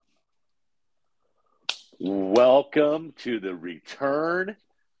Welcome to the return,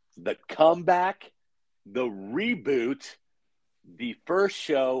 the comeback, the reboot, the first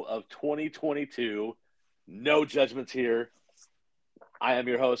show of 2022. No judgments here. I am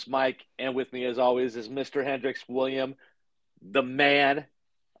your host, Mike, and with me, as always, is Mr. Hendricks William, the man.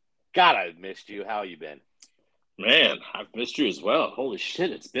 God, I've missed you. How you been? Man, I've missed you as well. Holy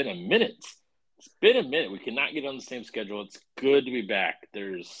shit, it's been a minute. We cannot get on the same schedule. It's good to be back.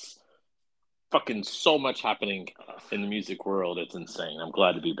 There's fucking so much happening in the music world. It's insane. I'm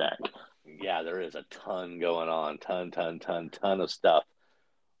glad to be back. Yeah, there is a ton going on. Ton of stuff.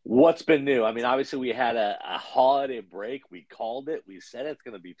 What's been new? I mean, obviously, we had a holiday break. We called it. We said it's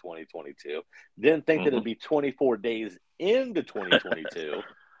going to be 2022. Didn't think that it'd be 24 days into 2022.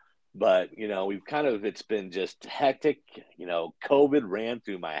 But, it's been just hectic. COVID ran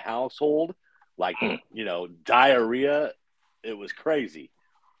through my household like, diarrhea. It was crazy.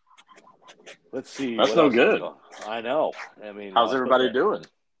 Let's see. That's no good. I know. I mean, how's everybody doing?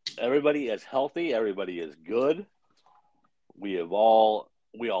 Everybody is healthy. Everybody is good. We all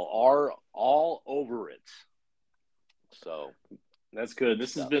are all over it. So that's good.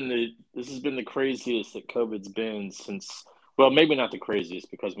 This has been the craziest that COVID's been since. Well, maybe not the craziest,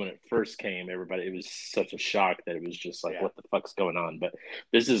 because when it first came, it was such a shock that it was just like, what the fuck's going on? But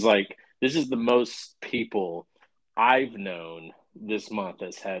this is the most people I've known this month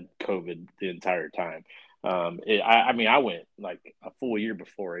has had COVID the entire time. I went like a full year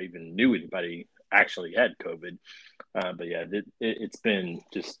before I even knew anybody actually had COVID. But yeah, it's been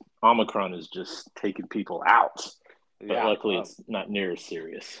just, Omicron is just taking people out. But luckily it's not near as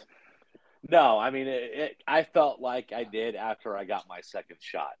serious. No, I mean, I felt like I did after I got my second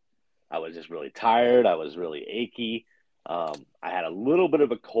shot. I was just really tired. I was really achy. I had a little bit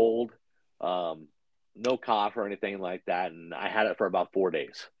of a cold, no cough or anything like that, and I had it for about 4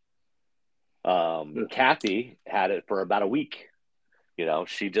 days. Kathy had it for about a week.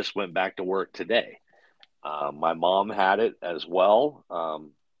 She just went back to work today. My mom had it as well.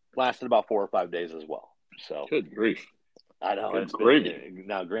 Lasted about 4 or 5 days as well. So good grief. I know it's been,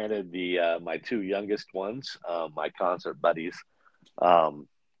 now granted, my two youngest ones, my concert buddies,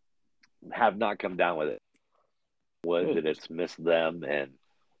 have not come down with it. That it's missed them, and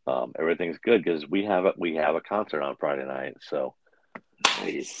everything's good because we have a concert on Friday night. So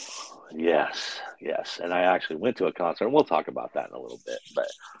nice. Yes, and I actually went to a concert, and we'll talk about that in a little bit. But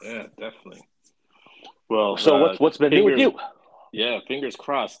yeah, definitely. Well, so what's been new with you? Yeah, fingers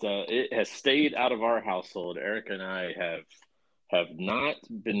crossed. It has stayed out of our household. Erica and I have not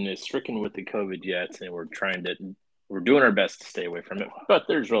been stricken with the COVID yet, and we're doing our best to stay away from it. But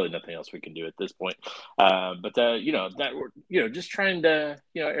there's really nothing else we can do at this point. We're just trying to.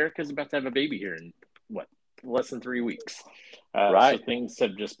 Erica's about to have a baby here in less than 3 weeks. Right. So things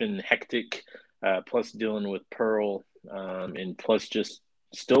have just been hectic. Plus dealing with Pearl, and plus just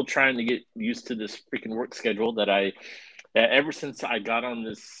still trying to get used to this freaking work schedule that ever since I got on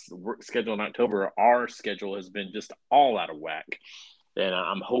this work schedule in October, our schedule has been just all out of whack. And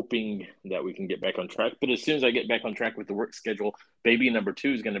I'm hoping that we can get back on track. But as soon as I get back on track with the work schedule, baby number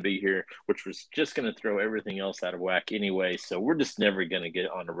 2 is going to be here, which was just going to throw everything else out of whack anyway. So we're just never going to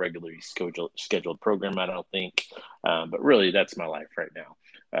get on a regularly scheduled program, I don't think. But really, that's my life right now.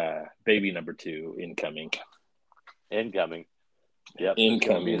 Baby number 2 incoming. Yep,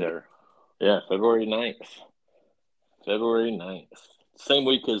 incoming. There. Yeah, February 9th. Same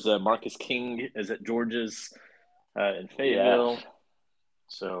week as Marcus King is at George's in Fayetteville. Yes.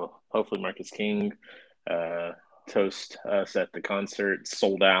 So hopefully Marcus King toast us at the concert.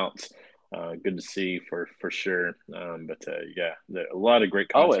 Sold out. Good to see for sure. But a lot of great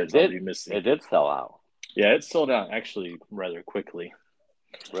concerts I'll be missing. It did sell out. Yeah, it sold out actually rather quickly.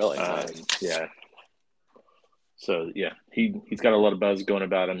 Really? Yeah. So yeah, he's got a lot of buzz going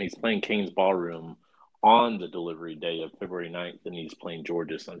about him. He's playing King's Ballroom on the delivery day of February 9th, and he's playing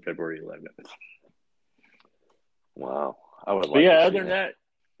George's on February 11th. Wow. I would like other than that,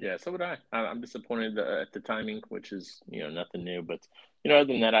 yeah, so would I. I'm disappointed at the timing, which is, nothing new. But, other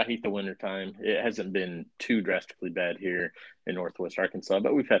than that, I hate the winter time. It hasn't been too drastically bad here in Northwest Arkansas,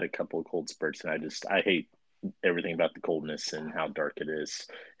 but we've had a couple of cold spurts, and I hate everything about the coldness and how dark it is.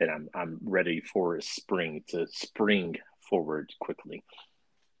 And I'm ready for spring to spring forward quickly.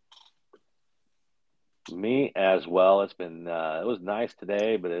 Me as well. It's been it was nice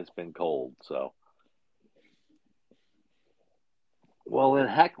today, but it's been cold. So, well, then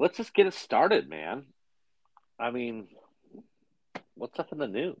heck, let's just get it started, man. I mean, what's up in the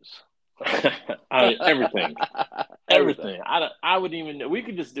news? Everything. Everything. I wouldn't even. We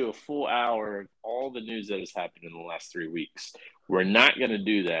could just do a full hour of all the news that has happened in the last 3 weeks. We're not going to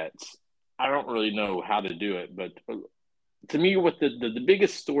do that. I don't really know how to do it, but to me, what the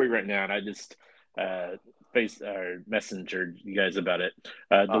biggest story right now, and I just uh, face or messenger you guys about it.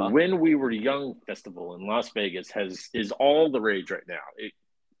 The Uh-huh. When We Were Young festival in Las Vegas is all the rage right now.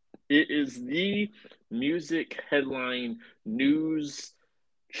 It is the music headline news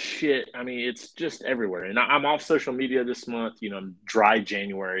shit. I mean, it's just everywhere. And I'm off social media this month. You know, I'm dry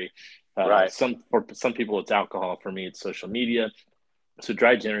January. Right. For some people, it's alcohol. For me, it's social media. So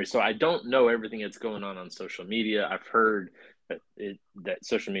dry January. So I don't know everything that's going on social media. I've heard that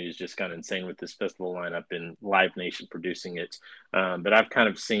social media has just gone insane with this festival lineup and Live Nation producing it. But I've kind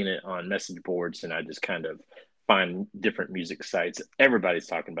of seen it on message boards, and I just kind of find different music sites. Everybody's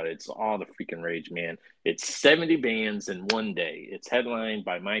talking about it. It's all the freaking rage, man. It's 70 bands in one day. It's headlined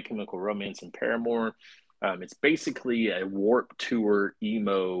by My Chemical Romance and Paramore. It's basically a Warp Tour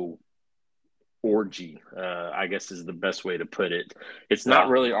emo orgy, I guess is the best way to put it. It's not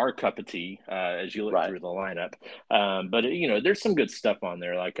Yeah. really our cup of tea as you look Right. through the lineup, but you know, there's some good stuff on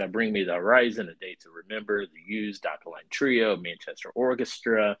there like Bring Me the Horizon, A Day to Remember, The Used, Dr. Line Trio, Manchester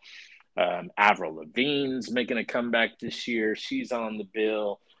Orchestra, Avril Lavigne's making a comeback this year. She's on the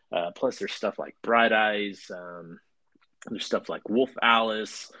bill. Plus, there's stuff like Bright Eyes. There's stuff like Wolf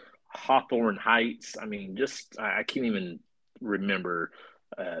Alice, Hawthorne Heights. I mean, just I can't even remember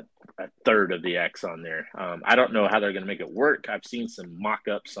uh, a third of the acts on there. I don't know how they're going to make it work. I've seen some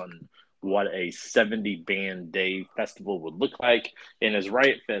mock-ups on what a 70 band day festival would look like. And as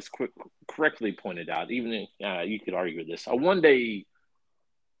Riot Fest correctly pointed out, even if, you could argue with this, a one day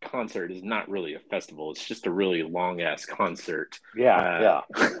concert is not really a festival. It's just a really long ass concert. Yeah. Uh,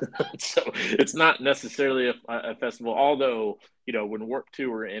 Yeah. so it's not necessarily a festival. Although, you know, when Warp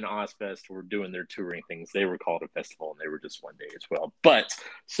Tour and Ozfest were doing their touring things, they were called a festival and they were just one day as well. But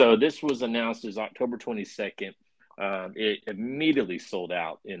so this was announced as October 22nd. It immediately sold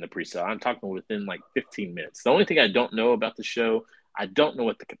out in the pre-sale. I'm talking within like 15 minutes. The only thing I don't know about the show, I don't know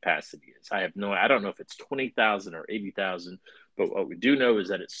what the capacity is. I don't know if it's 20,000 or 80,000. But what we do know is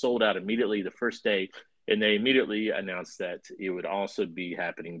that it sold out immediately the first day, and they immediately announced that it would also be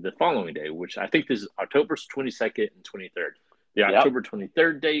happening the following day, which I think this is October 22nd and 23rd. The Yep. October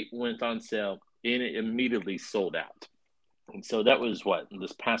 23rd date went on sale, and it immediately sold out. And so that was what,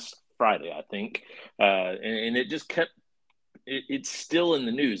 this past Friday, I think. And it just kept it's still in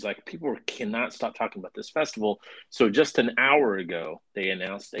the news. Like people cannot stop talking about this festival. So just an hour ago, they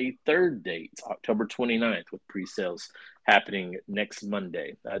announced a third date, October 29th, with pre-sales happening next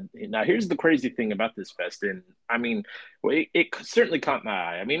Monday. Now, here's the crazy thing about this fest, and I mean, it certainly caught my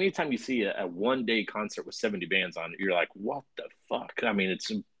eye. I mean, anytime you see a one-day concert with 70 bands on it, you're like, what the fuck? I mean,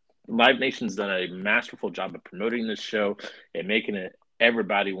 it's Live Nation's done a masterful job of promoting this show and making it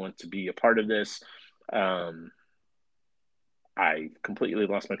everybody want to be a part of this. I completely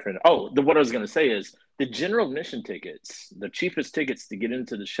lost my train. What I was going to say is the general admission tickets, the cheapest tickets to get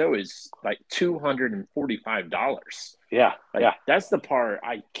into the show is like $245. Yeah. Like Yeah. that's the part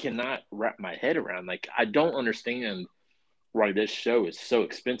I cannot wrap my head around. Like I don't understand why this show is so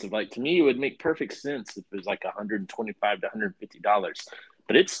expensive. Like to me, it would make perfect sense if it was like $125 to $150,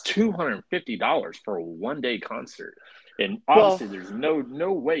 but it's $250 for a one day concert. And Well, obviously, there's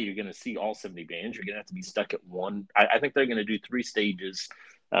no way you're going to see all 70 bands. You're going to have to be stuck at one. I think they're going to do three stages,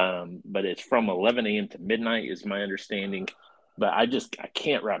 but it's from 11 a.m. to midnight, is my understanding. But I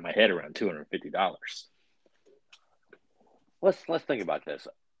can't wrap my head around $250. let's think about this.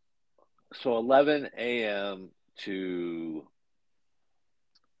 So 11 a.m. to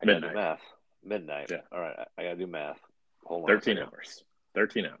I gotta do Midnight, math. Midnight. yeah, All right, I gotta do math. Hold on a 13 second. hours,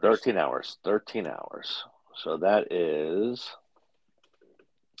 13 hours. 13 hours. 13 hours. So that is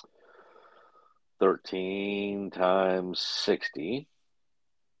 13 times 60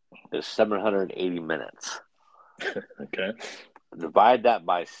 is 780 minutes. Okay, Divide that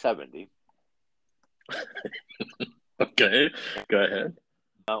by 70. okay, go ahead.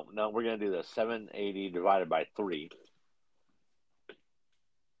 No, we're going to do this. 780 divided by 3.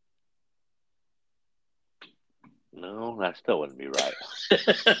 No, that still wouldn't be right.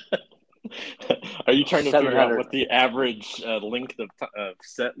 Are you trying to figure out 700 what the average length of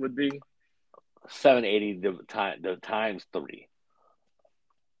set would be? 780 times 3.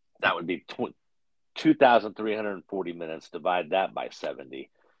 That would be 2,340 minutes. Divide that by 70.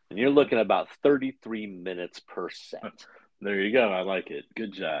 And you're looking at about 33 minutes per set. There you go. I like it.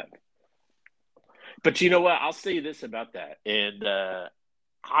 Good job. But you know what? I'll say this about that. And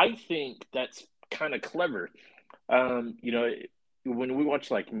I think that's kind of clever. You know, when we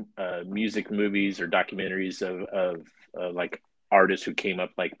watch like music movies or documentaries of like artists who came up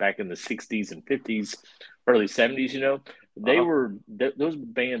like back in the 60s and 50s, early 70s, you know, those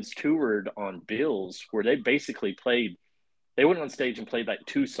bands toured on bills where they basically played. They went on stage and played like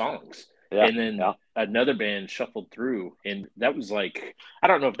 2 songs, Yeah, and then yeah. another band shuffled through, and that was like, I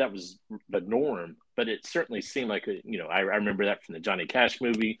don't know if that was the norm, but it certainly seemed like I remember that from the Johnny Cash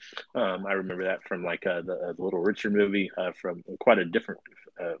movie. I remember that from like the Little Richard movie, from quite a different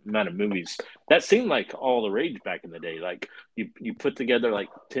amount of movies. That seemed like all the rage back in the day. Like you put together like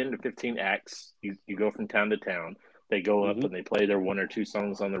 10 to 15 acts. You go from town to town. They go up Hmm. and they play their 1 or 2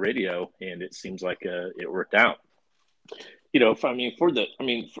 songs on the radio, and it seems like it worked out.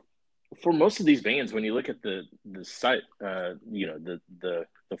 For most of these bands, when you look at the site, the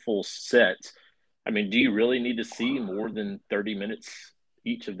full set, I mean, do you really need to see more than 30 minutes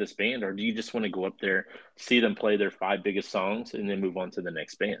each of this band, or do you just want to go up there, see them play their 5 biggest songs, and then move on to the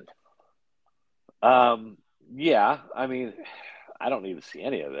next band? Um, yeah, I mean, I don't need to see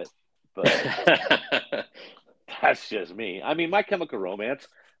any of it, but that's just me. I mean, My Chemical Romance.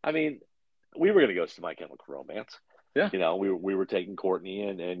 I mean, we were gonna go see My Chemical Romance. Yeah. We were taking Courtney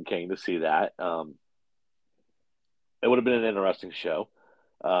and Kane to see that. It would have been an interesting show.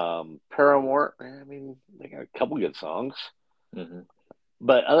 Paramore. I mean, they got a couple good songs, Mm-hmm.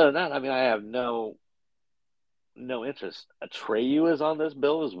 but other than that, I mean, I have no interest. Atreyu is on this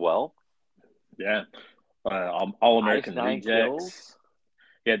bill as well. Yeah. All Ice American Nine Rejects. Kills.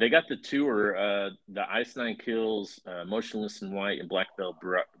 Yeah, they got the tour. The Ice Nine Kills, Motionless in White, and Black Veil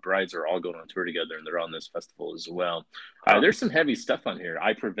Brides are all going on tour together, and they're on this festival as well. Huh. There's some heavy stuff on here.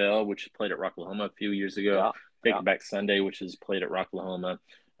 I Prevail, which played at Rocklahoma a few years ago. Yeah, Take yeah. It Back Sunday, which has played at Rocklahoma.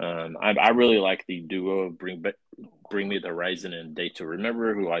 I really like the duo of Bring Me the Horizon and Day to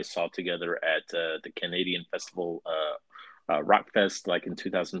Remember, who I saw together at the Canadian Festival Rockfest like in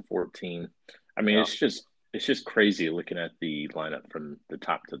 2014. I mean, Yeah. it's just crazy looking at the lineup from the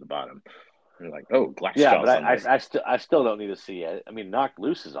top to the bottom. You're like, oh, Yeah, but Glassjaw's on there. I still don't need to see it. I mean, Knocked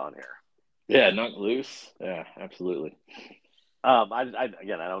Loose is on here. Yeah, Knocked Loose. Yeah, absolutely.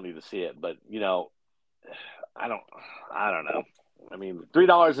 Again, I don't need to see it, but I don't, I don't know. I mean,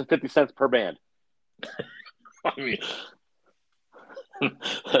 $3.50 per band. I mean,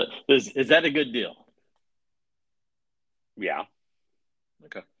 is that a good deal? Yeah,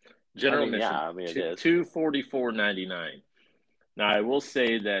 Okay. I General mean, yeah, admission I mean it is. $244.99. Now I will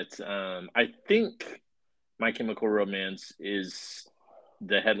say that I think My Chemical Romance is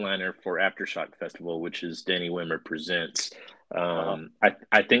the headliner for Aftershock Festival, which is Danny Wimmer presents. Uh-huh.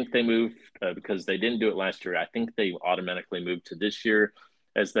 I think they moved because they didn't do it last year. I think they automatically moved to this year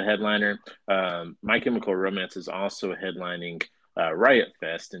as the headliner. My Chemical Romance is also headlining Riot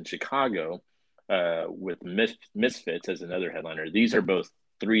Fest in Chicago with Misfits as another headliner. These are both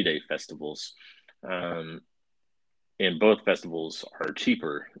 3-day festivals. Um, and both festivals are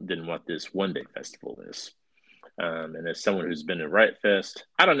cheaper than what this 1-day festival is. And as someone who's been to Riot Fest,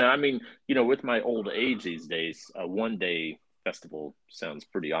 I don't know. I mean, with my old age these days, a 1-day festival sounds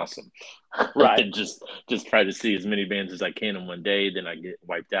pretty awesome. Right. just try to see as many bands as I can in one day, then I get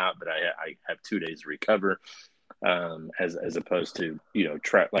wiped out, but I have 2 days to recover. As opposed to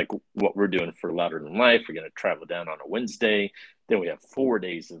like what we're doing for Louder Than Life. We're going to travel down on a Wednesday, then we have 4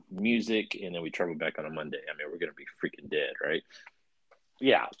 days of music, and then we travel back on a Monday. I mean, we're going to be freaking dead, right?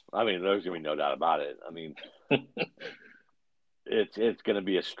 Yeah, I mean, there's gonna be no doubt about it. I mean, it's gonna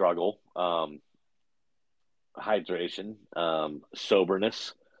be a struggle. Hydration,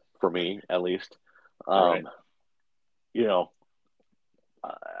 soberness for me at least. Right. Um, you know,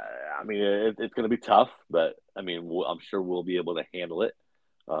 uh, I mean, it's going to be tough, but I mean, I'm sure we'll be able to handle it.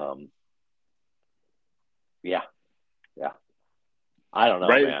 Um, yeah, yeah. I don't know,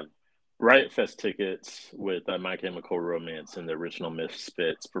 Right. man. Riot Fest tickets with My Chemical Romance and the original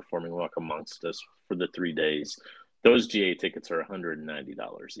Misfits performing Walk Amongst Us for the 3 days. Those GA tickets are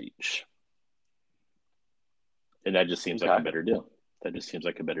 $190 each. And that just seems like a Okay. better deal. That just seems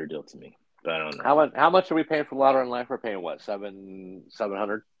like a better deal to me. But I don't know. How much are we paying for Louder in Life? We're paying what,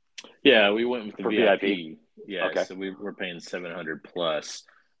 700 Yeah, we went with the for VIP? VIP. Yeah, Okay. so we're paying 700 plus.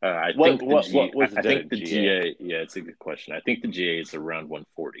 I What think the what G. what was I think the the GA? GA. Yeah, it's a good question. I think the GA is around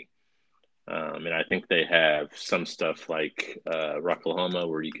 140. And I think they have some stuff like Rocklahoma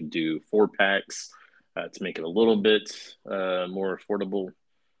where you can do 4 packs to make it a little bit more affordable.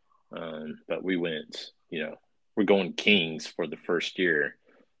 But we went, we're going Kings for the first year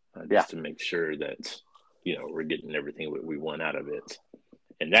Yeah, just to make sure that, we're getting everything we want out of it.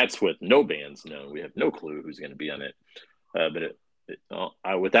 And that's with no bands known. We have no clue who's going to be on it. But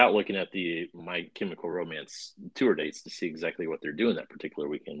without looking at the My Chemical Romance tour dates to see exactly what they're doing that particular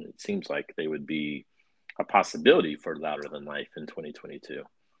weekend, it seems like they would be a possibility for Louder Than Life in 2022.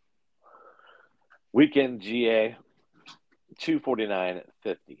 weekend GA.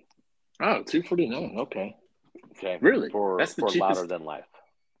 $249.50. Oh, $249. Okay. Okay. Really? For That's the for cheapest. Louder Than Life.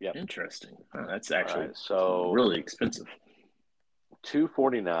 Yep. Interesting. Oh, that's All actually right. So really expensive.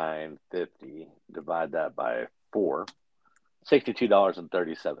 $249.50, divide that by 4,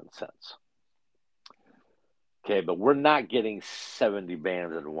 $62.37. Okay, but we're not getting 70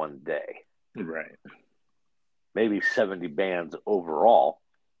 bands in one day. Right. Maybe 70 bands overall.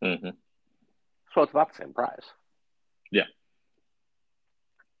 Mm-hmm. So it's about the same price. Yeah.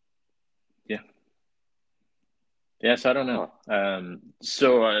 Yeah. Yes, I don't know.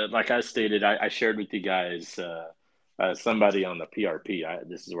 So, like I stated, I shared with you guys somebody on the PRP.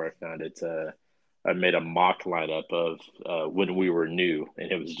 This is where I found it. I made a mock lineup of when we were new,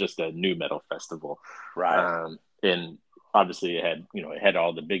 and it was just a new metal festival. Right. And obviously, it had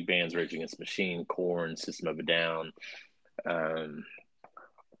all the big bands: Rage Against the Machine, Korn, System of a Down, um,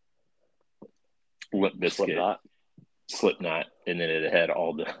 Limp Bizkit, Slipknot, and then it had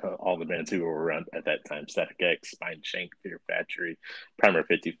all the bands who were around at that time: Static X, Spine Shank, Fear Factory, Primer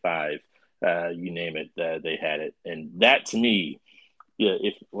 55, you name it, they had it. And that to me, yeah,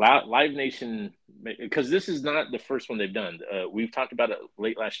 if Live Nation, because this is not the first one they've done. We've talked about it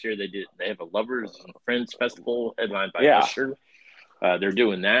late last year. They have a Lovers and Friends Festival headlined by Usher. They're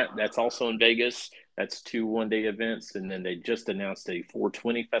doing that. That's also in Vegas. That's 2 one-day events. And then they just announced a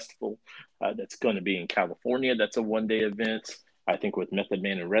 420 festival that's going to be in California. That's a one-day event, I think, with Method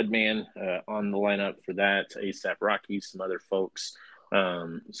Man and Redman on the lineup for that, ASAP Rocky, some other folks.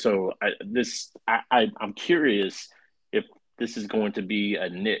 So I'm curious if this is going to be a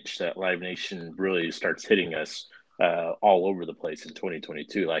niche that Live Nation really starts hitting us all over the place in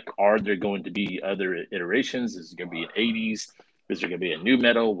 2022. Like, are there going to be other iterations? Is it going to be an 80s? Is there going to be a new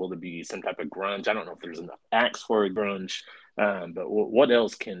metal? Will there be some type of grunge? I don't know if there's enough acts for a grunge, but what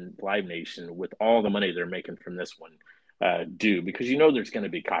else can Live Nation, with all the money they're making from this one, do? Because there's going to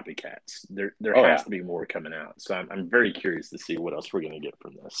be copycats. There has to be more coming out. So I'm very curious to see what else we're going to get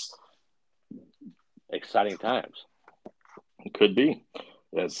from this. Exciting times. It could be.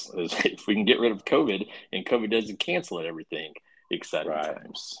 As if we can get rid of COVID and COVID doesn't cancel everything, exciting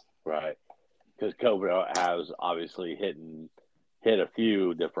times. Right. Because COVID has obviously hit a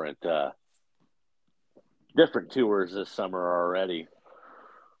few different tours this summer already.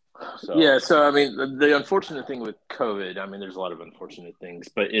 So I mean, the unfortunate thing with COVID, I mean, there's a lot of unfortunate things,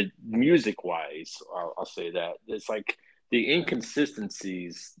 but music wise, I'll say that it's like the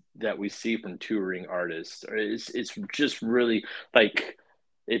inconsistencies that we see from touring artists. It's just really like,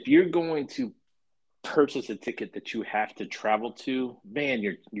 if you're going to purchase a ticket that you have to travel to, man,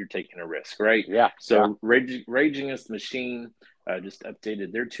 you're taking a risk, right? Yeah. So Rage Against the Machine just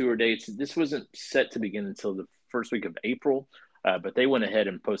updated their tour dates. This wasn't set to begin until the first week of April, but they went ahead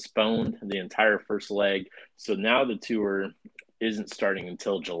and postponed the entire first leg. So now the tour isn't starting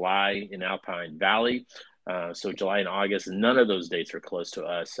until July in Alpine Valley. So July and August, none of those dates are close to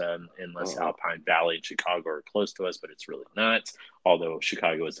us, unless Alpine Valley and Chicago are close to us, but it's really not. Although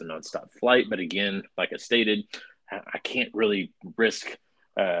Chicago is a nonstop flight, but again, like I stated, I can't really risk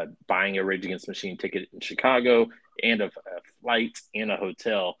buying a Rage Against the Machine ticket in Chicago and a flight and a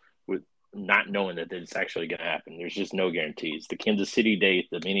hotel with not knowing that it's actually going to happen. There's just no guarantees. The Kansas City date,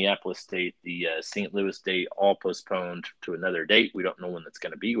 the Minneapolis date, the St. Louis date, all postponed to another date. We don't know when that's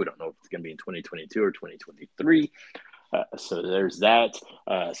going to be. We don't know if it's going to be in 2022 or 2023. So there's that.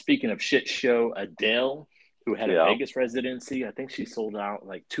 Speaking of shit show, Adele, who had a Vegas residency, I think she sold out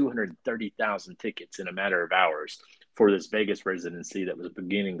like 230,000 tickets in a matter of hours for this Vegas residency that was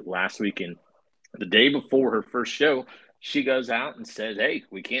beginning last weekend. The day before her first show, she goes out and says, "Hey,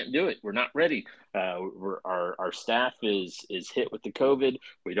 we can't do it. We're not ready. Our staff is hit with the COVID.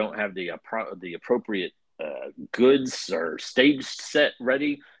 We don't have the appropriate goods or stage set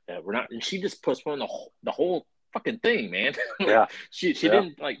ready. We're not." And she just postponed the whole fucking thing, man. She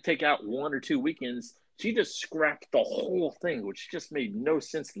didn't like take out 1 or 2 weekends. She just scrapped the whole thing, which just made no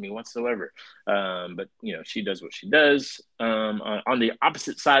sense to me whatsoever. But she does what she does. On the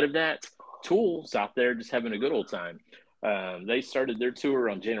opposite side of that, Tool's out there just having a good old time. They started their tour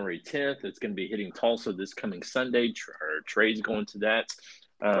on January 10th. It's going to be hitting Tulsa this coming Sunday. Trey's going to that.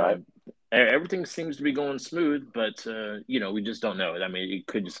 Everything seems to be going smooth, but we just don't know. I mean, it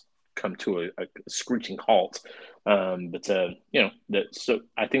could just come to a screeching halt. So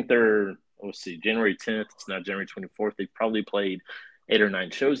I think they're, let's see, January 10th. It's not January 24th. They've probably played 8 or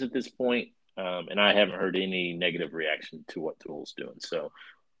 9 shows at this point, and I haven't heard any negative reaction to what Tool's doing. So,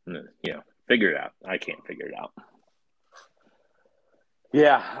 figure it out. I can't figure it out.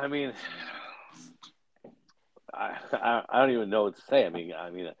 Yeah, I mean, I don't even know what to say. I mean,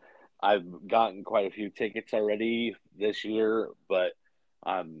 I've gotten quite a few tickets already this year, but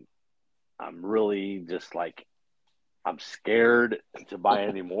I'm I'm really just like I'm scared to buy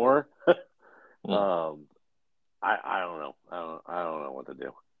any more. Hmm. um, I don't know. I don't know what to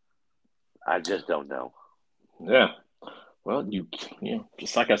do. I just don't know. Yeah. Well,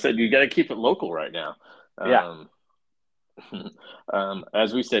 just like I said, you got to keep it local right now. Yeah. Um,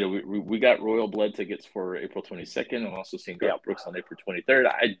 as we said, we got Royal Blood tickets for April 22nd. I'm also seeing Garth Yep. Brooks on April 23rd.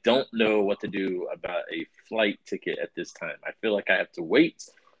 I don't know what to do about a flight ticket at this time. I feel like I have to wait,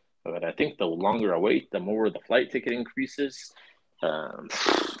 but I think the longer I wait, the more the flight ticket increases. Um,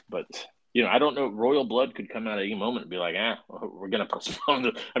 but I don't know. Royal Blood could come out at any moment and be like, we're gonna postpone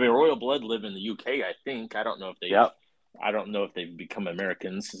the. I mean, Royal Blood live in the UK, I think. Yep. I don't know if they've become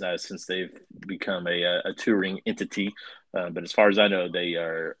Americans since they've become a touring entity. But as far as I know, they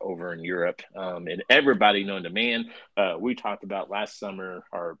are over in Europe. And everybody known to man, we talked about last summer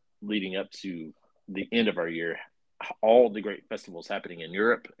or leading up to the end of our year, all the great festivals happening in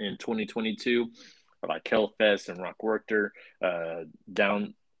Europe in 2022, like Hellfest and Rock Werchter, uh,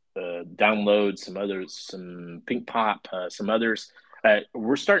 Down Download, some Pink Pop, some others.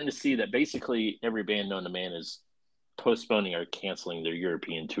 We're starting to see that basically every band known to man is postponing or canceling their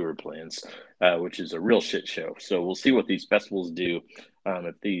European tour plans, which is a real shit show. So we'll see what these festivals do.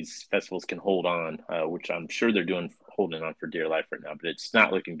 If these festivals can hold on, which I'm sure they're holding on for dear life right now, but it's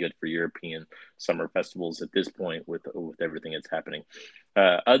not looking good for European summer festivals at this point with everything that's happening.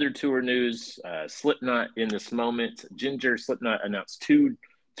 Other tour news: Slipknot in this moment. Ginger Slipknot announced two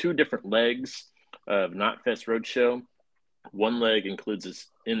different legs of Knotfest Roadshow. One leg includes this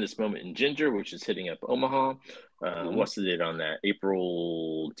in this moment in Ginger, which is hitting up Omaha. Hmm. What's the date on that?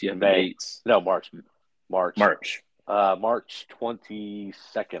 April. Do you have the May. dates? No, March. March. March. March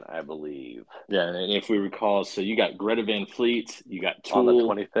 22nd, I believe. Yeah, and if we recall, so you got Greta Van Fleet, you got On the Tool,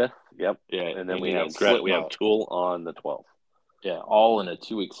 25th. Yep. yeah, And then and we you have got We have Slipknot. Tool on the 12th. Yeah, all in a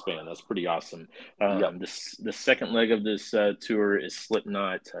 2 week span. That's pretty awesome. Yep. The second leg of this tour is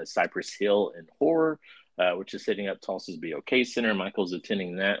Slipknot, Cypress Hill, and Horror, which is hitting up Tulsa's BOK Center. Michael's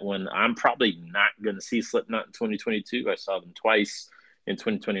attending that one. I'm probably not going to see Slipknot in 2022. I saw them twice in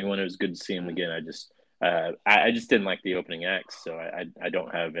 2021. It was good to see them again. I just didn't like the opening acts, so I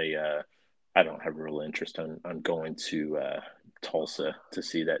don't have I don't have a real interest on going to Tulsa to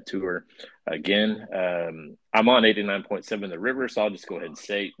see that tour again. I'm on 89.7 The River, so I'll just go ahead and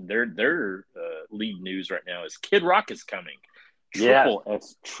say their lead news right now is Kid Rock is coming.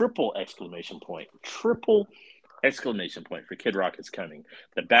 Yes. Triple exclamation point. Triple exclamation point for Kid Rock is coming.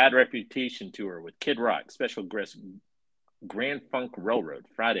 The Bad Reputation tour with Kid Rock, special guest Grand Funk Railroad,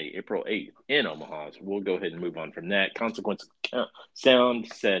 Friday, April 8th in Omaha. So we'll go ahead and move on from that. Consequence of Sound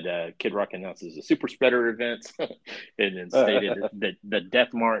said Kid Rock announces a super spreader event and then stated that the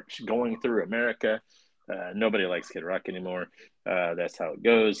Death March going through America. Nobody likes Kid Rock anymore. That's how it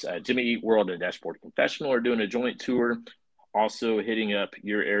goes. Jimmy Eat World and Dashboard Confessional are doing a joint tour, also hitting up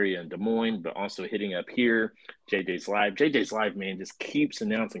your area in Des Moines, but also hitting up here. JJ's Live. JJ's Live, man, just keeps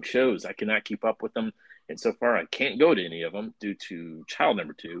announcing shows. I cannot keep up with them. And so far, I can't go to any of them due to child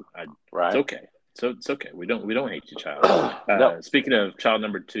number two. It's Right. okay. So it's okay. We don't hate you, child. No. Speaking of child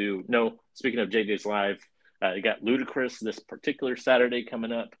number two, no. Speaking of JJ's Live, you got Ludacris this particular Saturday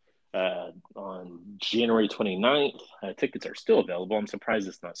coming up on January 29th. Tickets are still available. I'm surprised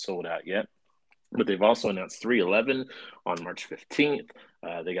it's not sold out yet. But they've also announced 311 on March 15th.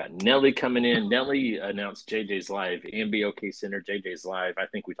 They got Nelly coming in. Nelly announced JJ's Live and BOK Center. JJ's Live, I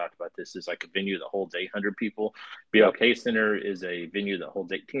think we talked about this, is like a venue that holds 800 people. BOK Center is a venue that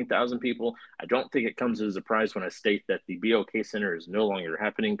holds 18,000 people. I don't think it comes as a surprise when I state that the BOK Center is no longer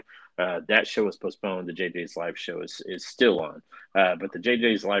happening. That show is postponed. The JJ's Live show is still on. But the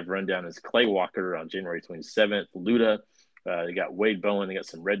JJ's Live rundown is Clay Walker on January 27th, Luda. They got Wade Bowen. They got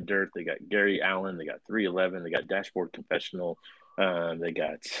some Red Dirt. They got Gary Allen. They got 311. They got Dashboard Confessional. They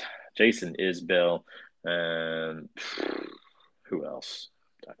got Jason Isbell. Who else?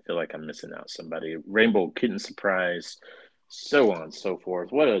 I feel like I'm missing out somebody. Rainbow Kitten Surprise. So on and so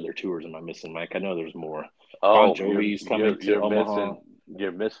forth. What other tours am I missing, Mike? I know there's more. Bon Oh, Jovi's coming to Omaha.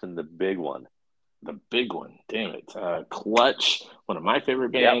 You're missing the big one. The big one, damn it! Clutch, one of my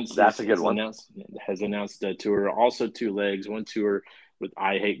favorite Yep, bands, that's a good one. Has announced a tour. Also, two legs. One tour with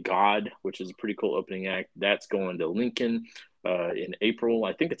I Hate God, which is a pretty cool opening act. That's going to Lincoln in April.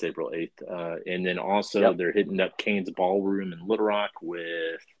 I think it's April 8th. And then also they're hitting up Kane's Ballroom in Little Rock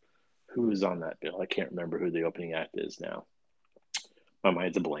with who's on that bill. I can't remember who the opening act is now. My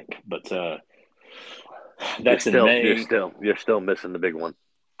mind's a blank, but that's in May. You're still missing the big one.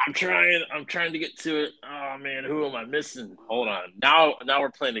 I'm trying to get to it. Oh man, who am I missing? Hold on. Now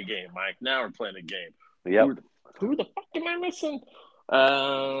we're playing a game, Mike. Now we're playing a game. Yep. Who the fuck am I missing?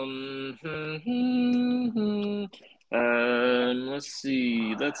 Let's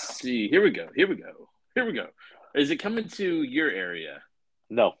see. Here we go. Is it coming to your area?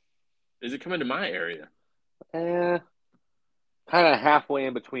 No. Is it coming to my area? Kind of halfway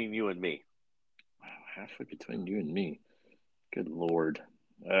in between you and me. Wow, halfway between you and me. Good Lord.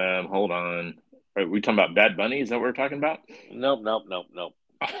 Hold on. Are we talking about Bad Bunny? Is that what we're talking about? Nope.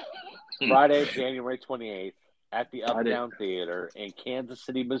 Friday, January 28th at the Uptown Theater in Kansas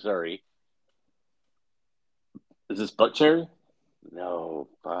City, Missouri. Is this Buckcherry? No,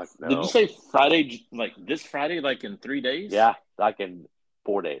 fuck no. Did you say Friday, like this Friday, like in 3 days? Yeah, like in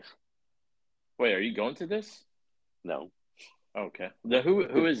 4 days. Wait, are you going to this? No. Okay.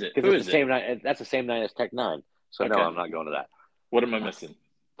 Who is it? Because it's the same night. That's the same night as Tech Nine. So okay. No, I'm not going to that. What am I missing?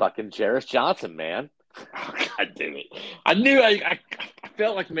 Fucking Jarris Johnson, man. Oh, God damn it! I knew I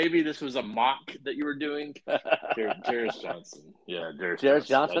felt like maybe this was a mock that you were doing. Jarris Johnson. Yeah, Jarris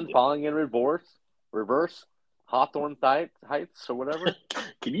Johnson falling in reverse. Hawthorne Heights or whatever.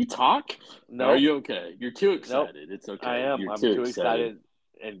 Can you talk? No. Are you okay? You're too excited. Nope. It's okay. I am. I'm too excited.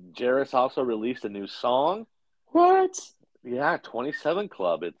 And Jarris also released a new song. What? Yeah, 27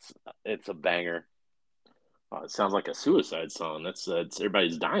 Club. It's a banger. Oh, it sounds like a suicide song. That's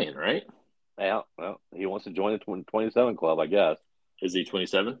everybody's dying, right? Yeah. Well, he wants to join the 27 Club, I guess. Is he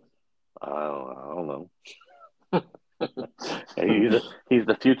 27? I don't know. He's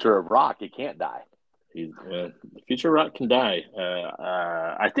the future of rock. He can't die. The future rock can die.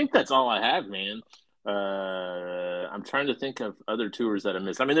 I think that's all I have, man. I'm trying to think of other tours that I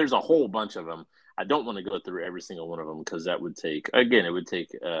missed. I mean, there's a whole bunch of them. I don't want to go through every single one of them because that would take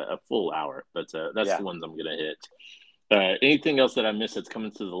a full hour. But that's the ones I'm going to hit. Anything else that I missed that's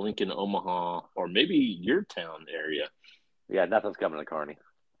coming to the Lincoln, Omaha, or maybe your town area? Yeah, nothing's coming to Kearney.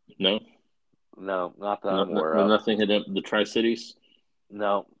 No, not that I'm aware of. Nothing hit up the Tri-Cities.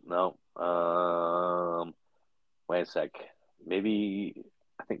 No. Wait a sec. Maybe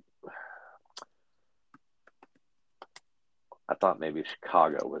I thought maybe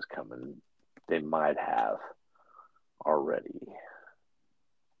Chicago was coming. They might have already.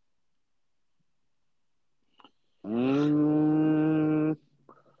 I'm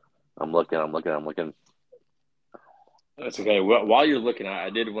looking. That's okay. Well, while you're looking, I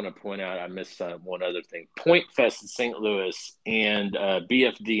did want to point out I missed one other thing. Point Fest in St. Louis and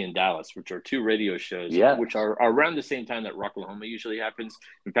BFD in Dallas, which are two radio shows, which are around the same time that Rocklahoma usually happens.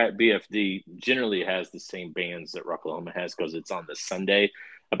 In fact, BFD generally has the same bands that Rocklahoma has because it's on the Sunday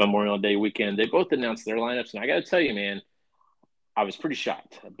of Memorial Day weekend. They both announced their lineups, and I got to tell you, man, I was pretty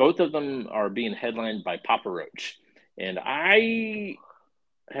shocked. Both of them are being headlined by Papa Roach, and I've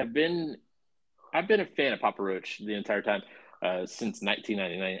been a fan of Papa Roach the entire time since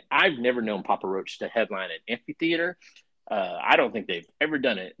 1999. I've never known Papa Roach to headline an amphitheater. I don't think they've ever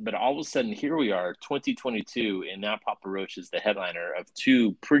done it, but all of a sudden here we are, 2022, and now Papa Roach is the headliner of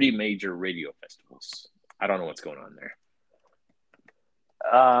two pretty major radio festivals. I don't know what's going on there.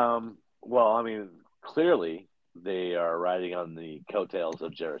 Well, I mean, clearly they are riding on the coattails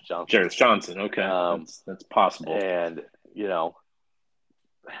of Jarris Johnson. Jarris Johnson, okay, that's possible. And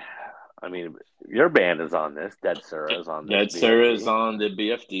I mean, your band is on this. Dead Sarah is on this. Dead Sarah is on the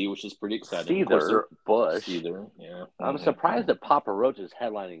BFD, which is pretty exciting. Seether, Bush. Seether, yeah. I'm surprised that Papa Roach is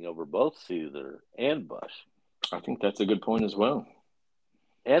headlining over both Seether and Bush. I think that's a good point as well.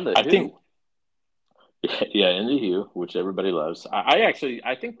 And the Who. And the Who, which everybody loves. I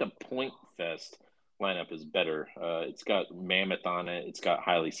think the Point Fest lineup is better. It's got Mammoth on it. It's got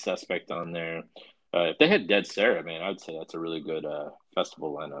Highly Suspect on there. If they had Dead Sarah, man, I'd say that's a really good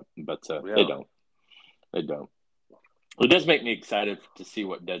festival lineup. But they don't. It does make me excited to see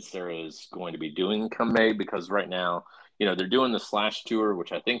what Dead Sarah is going to be doing come May, because right now, they're doing the Slash tour,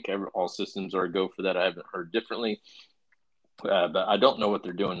 which I think all systems are a go for that. I haven't heard differently. But I don't know what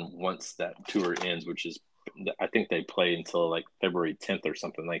they're doing once that tour ends, which is, I think they play until like February 10th or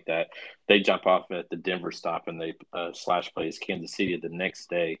something like that. They jump off at the Denver stop and they Slash plays Kansas City the next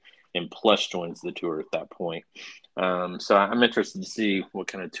day, and Plush joins the tour at that point. So I'm interested to see what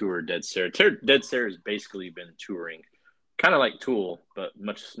kind of tour Dead Sarah. Dead Sarah has basically been touring, kind of like Tool, but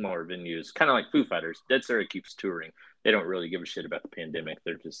much smaller venues, kind of like Foo Fighters. Dead Sarah keeps touring. They don't really give a shit about the pandemic.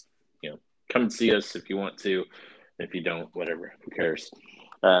 They're just, come and see us if you want to. If you don't, whatever, who cares?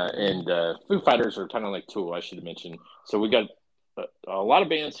 And Foo Fighters are kind of like Tool, I should have mentioned. So we got a lot of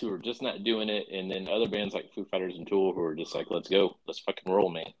bands who are just not doing it, and then other bands like Foo Fighters and Tool who are just like, let's go, let's fucking roll,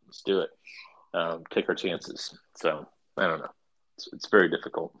 man, let's do it, take our chances. So I don't know, it's very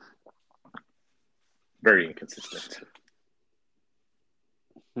difficult. Very inconsistent.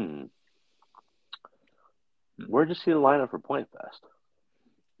 Where'd you see the lineup for Point Fest?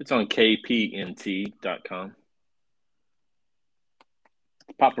 It's on kpnt.com.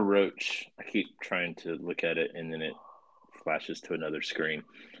 Papa Roach. I keep trying to look at it, and then it flashes to another screen.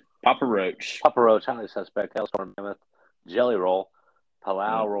 Papa Roach, Highly Suspect, Hailstorm Mammoth, Jelly Roll,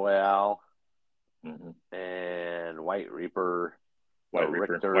 Palau Royale, and White Reaper. White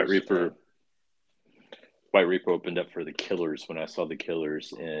Reaper opened up for the Killers when I saw the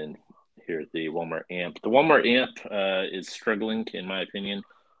Killers here at the Walmart Amp. The Walmart Amp is struggling, in my opinion.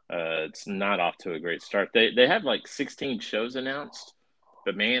 It's not off to a great start. They have like 16 shows announced,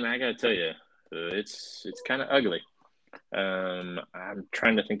 but man, I gotta tell you, it's kind of ugly. I'm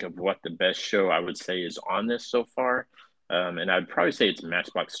trying to think of what the best show I would say is on this so far. And I'd probably say it's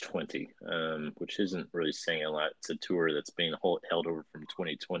Matchbox 20, which isn't really saying a lot. It's a tour that's being held over from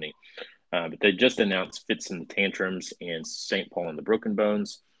 2020. But they just announced Fitz and the Tantrums and St. Paul and the Broken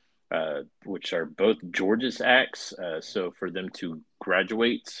Bones, which are both George's acts. So for them to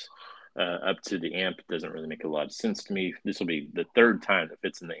graduate up to the Amp doesn't really make a lot of sense to me. This will be the third time that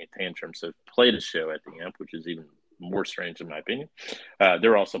Fitz and the Tantrums have played a show at the Amp, which is even more strange in my opinion.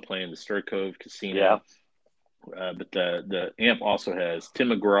 They're also playing the Stir Cove Casino. Yeah. But the Amp also has Tim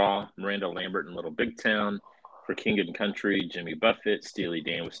McGraw, Miranda Lambert in Little Big Town, For King and Country, Jimmy Buffett, Steely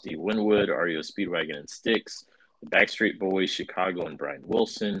Dan with Steve Winwood, REO Speedwagon and Styx, the Backstreet Boys, Chicago and Brian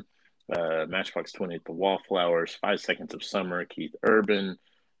Wilson, Matchbox 20 at the Wallflowers, 5 Seconds of Summer, Keith Urban,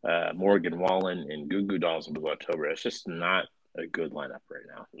 Morgan Wallen, and Goo Goo Dolls in Blue October. It's just not a good lineup right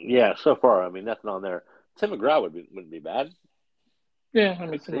now. Yeah, so far, I mean, nothing on there. Tim McGraw wouldn't be bad. Yeah, I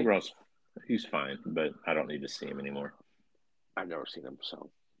mean, Tim McGraw's he's fine, but I don't need to see him anymore. I've never seen him, so.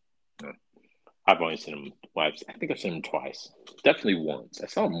 No. I've only seen him twice. I think I've seen him twice. Definitely once. I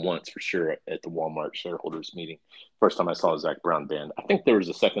saw him once for sure at the Walmart shareholders meeting. First time I saw Zach Brown Band. I think there was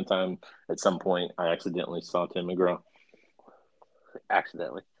a second time at some point I accidentally saw Tim McGraw.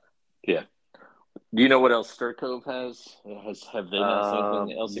 Accidentally? Yeah. Do you know what else Stir Cove has? Have they announced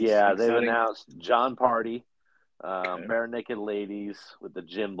anything else? Yeah, they've announced John Party, Bare Naked Ladies with the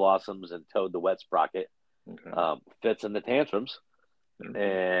Jim Blossoms and Toad the Wet Sprocket, Fitz and the Tantrums,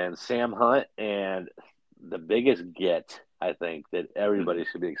 and Sam Hunt, and the biggest get, I think, that everybody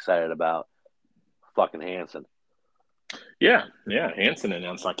should be excited about, fucking Hanson. Yeah. Hanson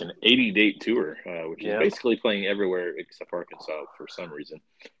announced like an 80-date tour, which is basically playing everywhere except Arkansas for some reason.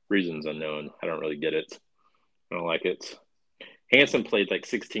 Reasons unknown. I don't really get it. I don't like it. Hanson played like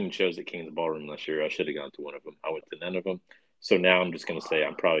 16 shows at King's Ballroom last year. I should have gone to one of them. I went to none of them. So now I'm just going to say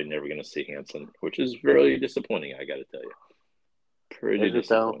I'm probably never going to see Hanson, which is really disappointing, I got to tell you. Pretty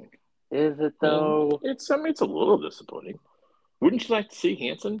disappointing. Is it though? It's a little disappointing. Wouldn't you like to see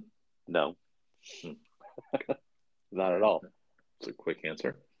Hanson? No. Not at all. It's a quick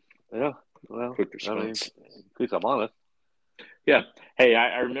answer. Yeah. Well, quick response. At least I'm honest. Yeah. Hey,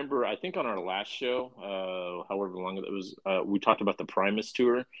 I remember, I think on our last show, however long it was, we talked about the Primus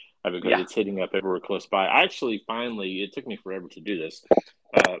tour because it's hitting up everywhere close by. I actually it took me forever to do this,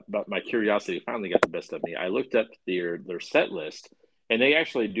 but my curiosity finally got the best of me. I looked up their set list, and they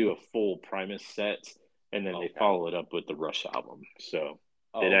actually do a full Primus set, and then they follow it up with the Rush album. So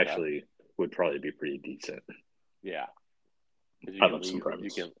it actually would probably be pretty decent. Yeah. I love some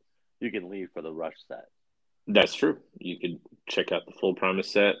Primus. You can leave for the Rush set. That's true. You could check out the full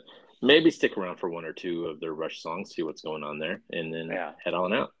Primus set. Maybe stick around for one or two of their Rush songs, see what's going on there, and then head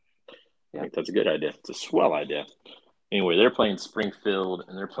on out. I think that's a good idea. It's a swell idea. Anyway, they're playing Springfield,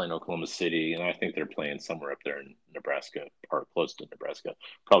 and they're playing Oklahoma City, and I think they're playing somewhere up there in Nebraska, or close to Nebraska,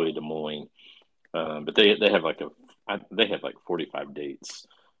 probably Des Moines. But they have like 45 dates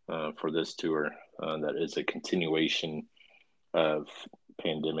for this tour. That is a continuation of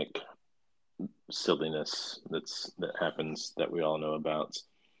pandemic silliness that happens that we all know about.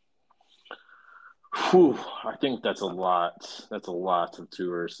 Whew, I think that's a lot. That's a lot of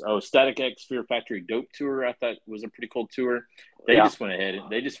tours. Oh, Static X Fear Factory Dope Tour, I thought was a pretty cool tour. They just went ahead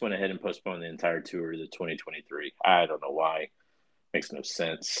and postponed the entire tour to 2023. I don't know why. Makes no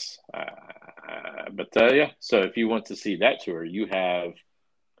sense. But so if you want to see that tour, you have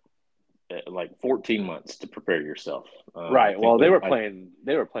like 14 months to prepare yourself. Right. Well, they were playing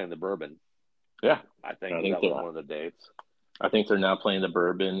the Bourbon. Yeah. I think that was one of the dates. I think they're now playing the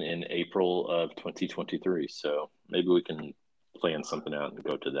Bourbon in April of 2023. So maybe we can plan something out and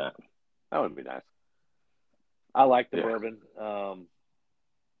go to that. That would be nice. I like the Bourbon.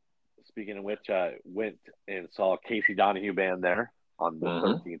 Speaking of which, I went and saw Casey Donahue Band there on the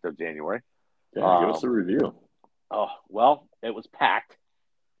 13th of January. Yeah, give us a review. Oh, well, it was packed.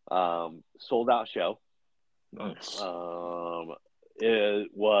 Sold out show. Nice.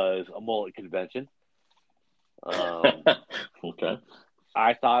 It was a mullet convention. Okay.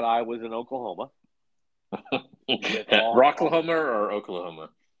 I thought I was in Oklahoma. Rocklahoma or Oklahoma?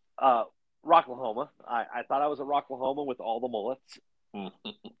 Rocklahoma. I thought I was at Rocklahoma with all the mullets,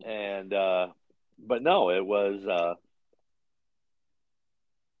 and but no, it was a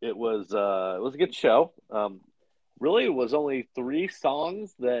good show. Really, it was only 3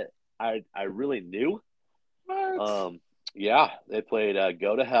 songs that I really knew. What? Yeah, they played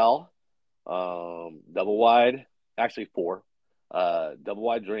 "Go to Hell," "Double Wide," actually 4, "Double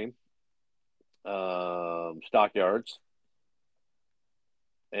Wide Dream," "Stockyards,"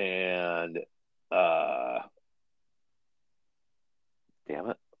 and damn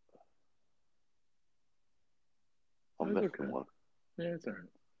it, I'm That's missing okay. one. Yeah, it's all right.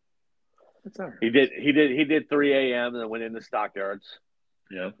 It's all right. He did 3 a.m. and then went into Stockyards.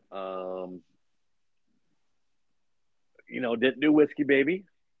 Yeah. Didn't do Whiskey Baby.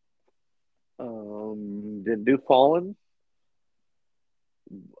 Didn't do Fallen.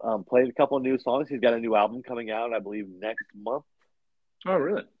 Played a couple of new songs. He's got a new album coming out, I believe, next month. Oh,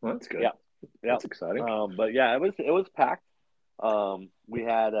 really? Well, that's good. Yeah, yeah. That's exciting. But yeah, it was packed. We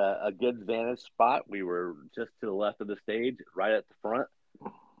had a good vantage spot. We were just to the left of the stage, right at the front.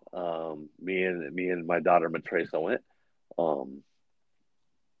 Me and my daughter Matresa went.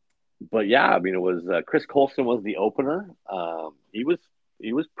 But yeah, I mean, it was Chris Colson was the opener. He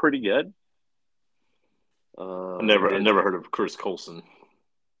was pretty good. I never heard of Chris Colson.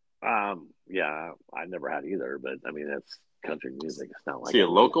 Yeah, I never had either, but I mean, that's country music. It's not Is like he I a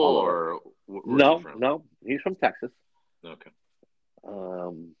really local follow it. or where's he from? No, he's from Texas. Okay. I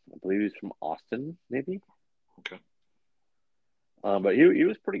believe he's from Austin, maybe. Okay. But he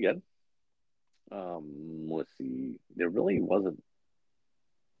was pretty good. Let's see. There really wasn't.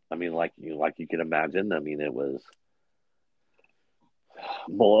 I mean, like you can imagine. I mean, it was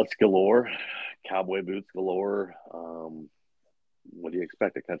bullets galore, cowboy boots galore. What do you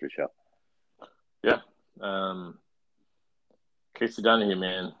expect a country show? Yeah. Casey Donahue,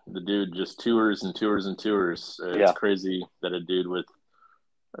 man, the dude just tours and tours and tours. It's Yeah, crazy that a dude with,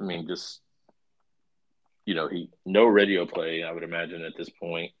 I mean, just he no radio play. I would imagine at this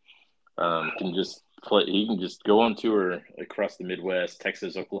point, can just play. He can just go on tour across the Midwest,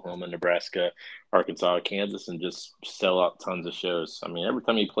 Texas, Oklahoma, Nebraska, Arkansas, Kansas, and just sell out tons of shows. I mean, every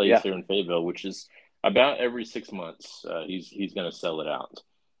time he plays yeah, here in Fayetteville, which is about every 6 months, he's going to sell it out.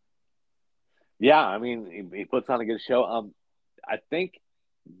 yeah. I mean, he puts on a good show. I think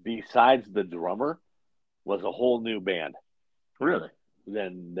besides the drummer was a whole new band Really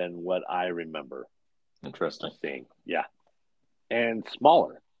than what I remember interesting. seeing. Yeah, and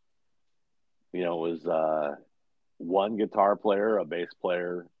smaller. It was one guitar player, a bass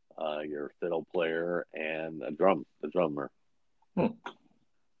player, your fiddle player, and the drummer. Well,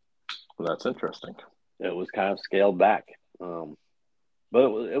 that's interesting. It was kind of scaled back, but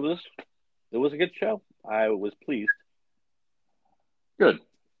it was a good show. I was pleased. Good.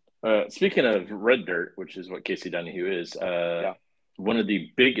 Speaking of Red Dirt, which is what Casey Donahue is, Yeah, one of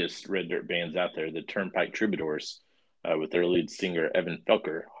the biggest Red Dirt bands out there, the Turnpike Troubadours, with their lead singer Evan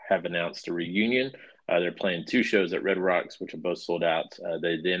Felker, have announced a reunion. They're playing 2 shows at Red Rocks, which have both sold out.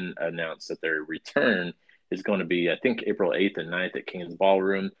 They then announced that their return is going to be, I think, April 8th and 9th at King's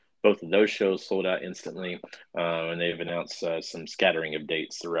Ballroom. Both of those shows sold out instantly, and they've announced some scattering of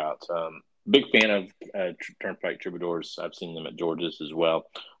dates throughout. Big fan of Turnpike Troubadours. I've seen them at George's as well.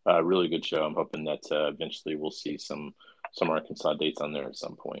 Really good show. I'm hoping that eventually we'll see some Arkansas dates on there at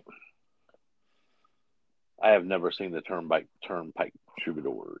some point. I have never seen the Turnpike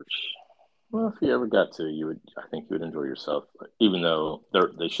Troubadours. Well, if you ever got to, I think you would enjoy yourself. Even though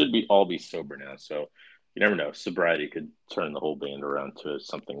they should all be sober now, so you never know. Sobriety could turn the whole band around to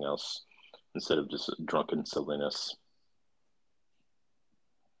something else instead of just drunken silliness.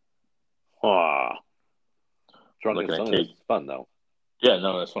 Drunken Silliness is fun though. Yeah,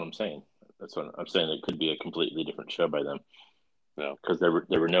 no, that's what I'm saying. That's what I'm saying. It could be a completely different show by them. Because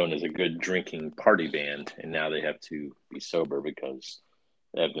they were known as a good drinking party band, and now they have to be sober because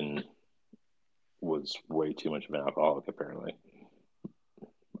Evan was way too much of an alcoholic, apparently.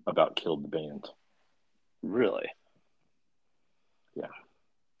 About killed the band. Really? Yeah.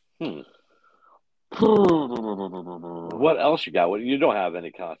 What else you got? You don't have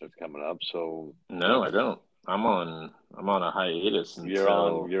any concerts coming up, so no, I don't. I'm on a hiatus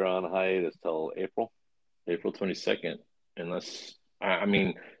until you're on hiatus till April 22nd, unless I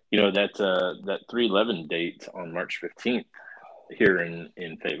mean that 311 date on March 15th here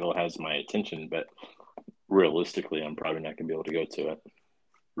in Fayetteville has my attention, but realistically, I'm probably not going to be able to go to it.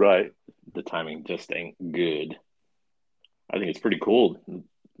 Right. the timing just ain't good. I think it's pretty cool.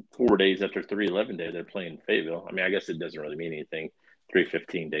 4 days after 311 day, they're playing Fayetteville. I mean, I guess it doesn't really mean anything.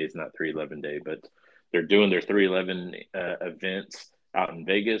 315 days, not 311 day, but they're doing their 311 events out in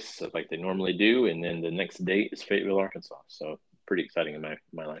Vegas like they normally do, and then the next date is Fayetteville, Arkansas. So pretty exciting in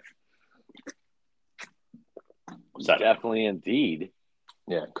my life. Definitely, indeed.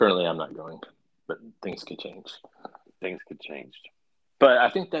 Yeah, currently I'm not going, but things could change. Things could change. But I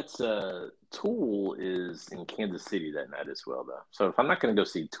think that's Tool is in Kansas City that night as well, though. So if I'm not going to go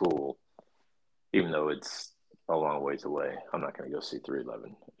see Tool, even though it's a long ways away, I'm not going to go see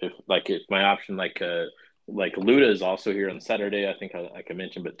 311. If my option like Luda is also here on Saturday, I think I can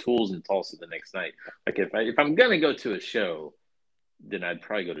mention, but Tool's in Tulsa the next night. Like if I'm going to go to a show, then I'd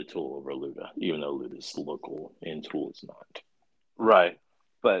probably go to Tool over Luda, even though Luda's local and Tool is not. Right.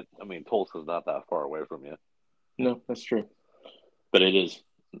 But, I mean, Tulsa's not that far away from you. No, that's true. But it is,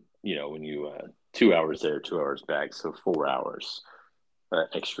 when you 2 hours there, 2 hours back, so 4 hours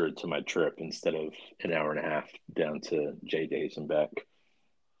extra to my trip instead of an hour and a half down to J Days and back.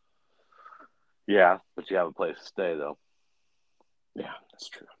 Yeah, but you have a place to stay, though. Yeah, that's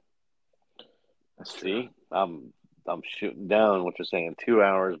true. See, I'm shooting down what you're saying, 2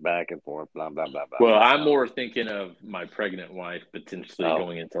 hours back and forth, blah, blah, blah, blah. Well, I'm more thinking of my pregnant wife potentially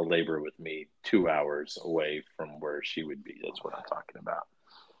going into labor with me 2 hours away from where she would be. That's what I'm talking about.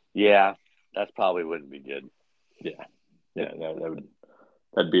 Yeah, that probably wouldn't be good. Yeah,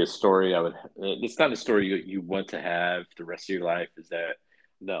 that'd be a story it's not a story you want to have the rest of your life. Is that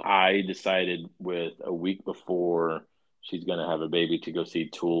no? I decided with a week before she's going to have a baby to go see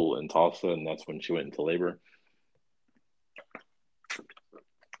Tool in Tulsa, and that's when she went into labor.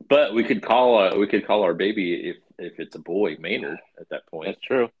 But we could call our baby if it's a boy Maynard at that point.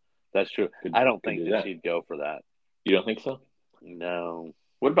 That's true. I don't think that she'd go for that. You don't think so? No.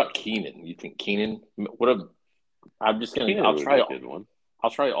 What about Keenan? You think Keenan? I'm just gonna. I'll try a good one. I'll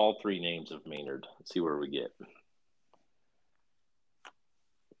try all three names of Maynard. See where we get.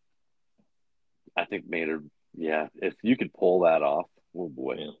 I think Maynard. Yeah, if you could pull that off, oh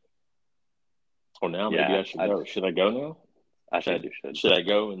boy. Yeah. Oh, now maybe I should go. Should I go now? I think you should. Should I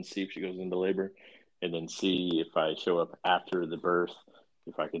go and see if she goes into labor, and then see if I show up after the birth,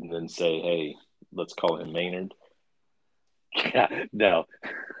 if I can then say, "Hey, let's call him Maynard." Yeah, no.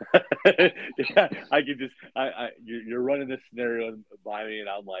 Yeah, I could just. You're running this scenario by me, and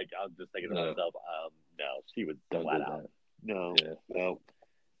I'm just thinking to myself, no, she would flat out. No, no.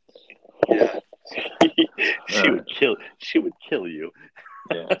 Yeah, she would kill you.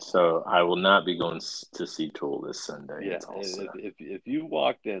 Yeah, so I will not be going to see Tool this Sunday. Yeah, if you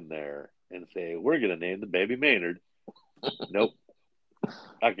walked in there and say we're gonna name the baby Maynard, nope,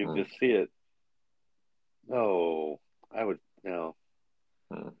 I can just see it. No, I would no.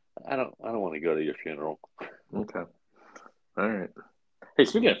 I don't want to go to your funeral. Okay, all right. Hey,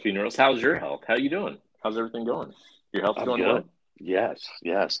 speaking of funerals, how's your health? How you doing? How's everything going? Your health's going well? Yes.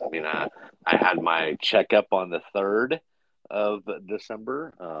 I mean, I had my checkup on the 3rd of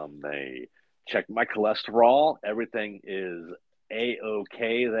December. They checked my cholesterol. Everything is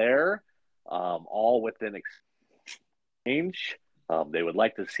A-OK there. All within exchange. They would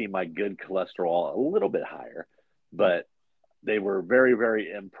like to see my good cholesterol a little bit higher, but they were very,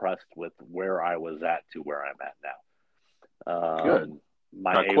 very impressed with where I was at to where I'm at now. Good.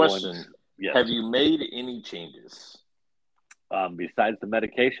 My question, yes. Have you made any changes? Besides the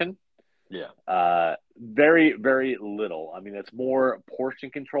medication? Yeah. Very, very little. I mean, it's more portion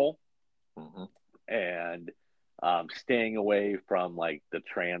control and staying away from like the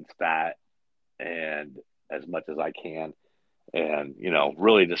trans fat and as much as I can. And,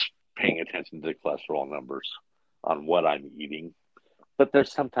 really just paying attention to the cholesterol numbers on what I'm eating. But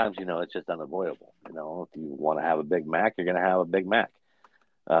there's sometimes, it's just unavoidable. If you want to have a Big Mac, you're going to have a Big Mac.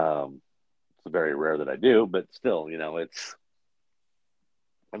 It's very rare that I do, but still, it's,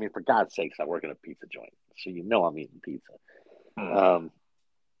 I mean, for God's sakes, I work in a pizza joint. So I'm eating pizza.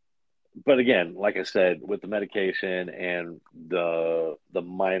 But again, like I said, with the medication and the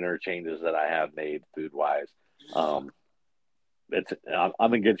minor changes that I have made food-wise, I'm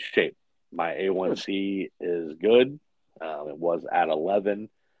in good shape. My A1C is good. It was at 11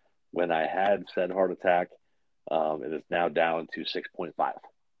 when I had said heart attack. It is now down to 6.5,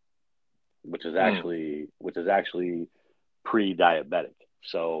 which is actually pre-diabetic.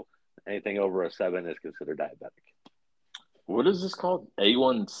 So anything over a 7 is considered diabetic. What is this called?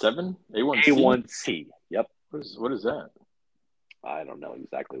 A17? A1C? A1C. Yep. What is that? I don't know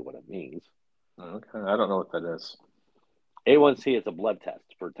exactly what it means. Okay. I don't know what that is. A1C is a blood test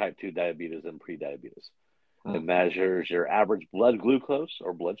for type 2 diabetes and pre-diabetes. It measures your average blood glucose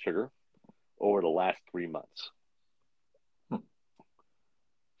or blood sugar, over the last 3 months. Hmm.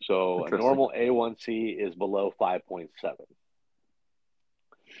 So a normal A1C is below 5.7.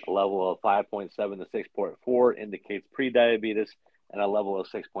 A level of 5.7 to 6.4 indicates prediabetes, and a level of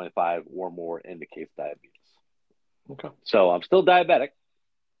 6.5 or more indicates diabetes. Okay. So I'm still diabetic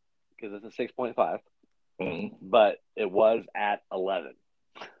because it's a 6.5, but it was at 11.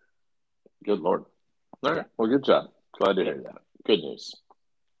 Good Lord. All right. Well, good job. Glad to hear that. Good news.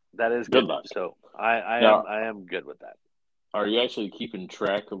 That is Good good. luck. So I am good with that. Are you actually keeping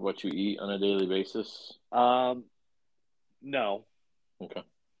track of what you eat on a daily basis? No. Okay.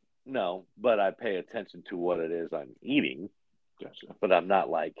 No, but I pay attention to what it is I'm eating. Gotcha. But I'm not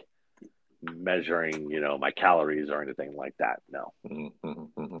like measuring, my calories or anything like that. No.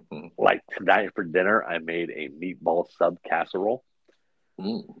 Like tonight for dinner, I made a meatball sub casserole.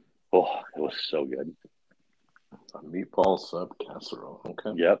 Oh, it was so good. A meatball sub casserole.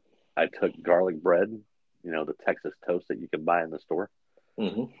 Okay. Yep. I took garlic bread, the Texas toast that you can buy in the store.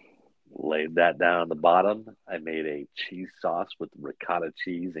 Laid that down on the bottom. I made a cheese sauce with ricotta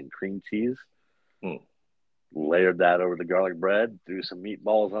cheese and cream cheese. Layered that over the garlic bread, threw some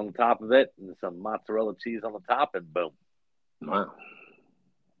meatballs on the top of it, and some mozzarella cheese on the top, and boom. Wow.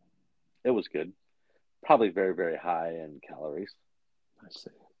 It was good. Probably very, very high in calories. I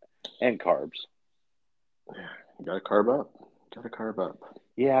see. And carbs. Yeah. You got to carb up. Got to carb up.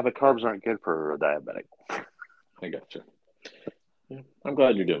 Yeah, but carbs aren't good for a diabetic. I gotcha. Yeah, I'm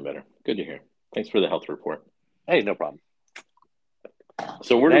glad you're doing better. Good to hear. Thanks for the health report. Hey, no problem.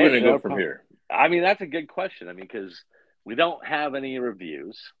 So where are we going to go from here? I mean, that's a good question. I mean, because we don't have any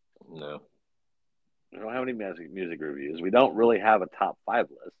reviews. No. We don't have any music reviews. We don't really have a top 5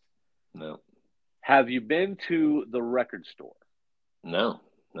 list. No. Have you been to the record store? No,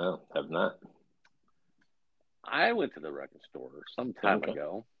 have not. I went to the record store some time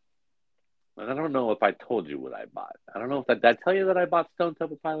ago. And I don't know if I told you what I bought. I don't know if did I tell you that I bought Stone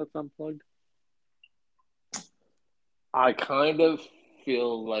Temple Pilots Unplugged? I kind of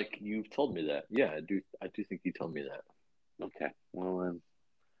feel like you've told me that. Yeah, I do think you told me that. Okay. Well then.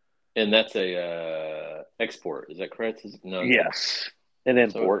 And that's a export, is that correct? No. Yes. An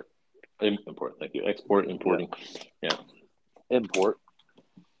import. Import, thank you. Export, importing. Yeah. Import.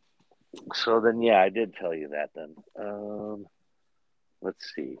 So then I did tell you that then.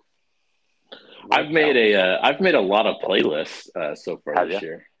 Let's see. I've made a lot of playlists so far this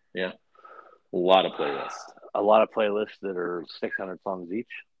year. Yeah. A lot of playlists. A lot of playlists that are 600 songs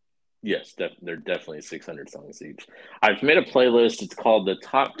each. Yes, they're definitely 600 songs each. I've made a playlist. It's called the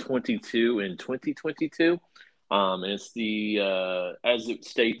Top 22 in 2022. And it's the as it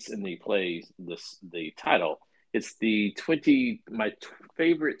states in the title, it's the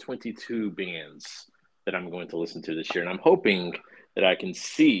favorite 22 bands that I'm going to listen to this year, and I'm hoping that I can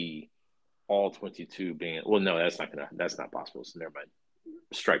see all 22 bands. Well, no, that's not possible. So never mind.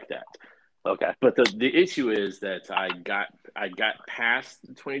 Strike that. Okay. But the issue is that I got past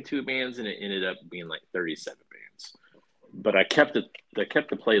the 22 bands and it ended up being like 37 bands. But I kept the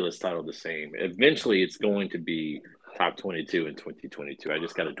playlist title the same. Eventually it's going to be top 22 in 2022. I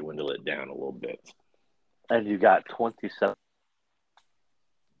just got to dwindle it down a little bit. And you got 27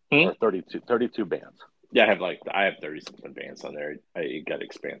 or 32 bands. Yeah, I have 37 bands on there. It got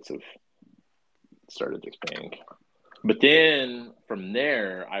expansive. Started expanding. But then from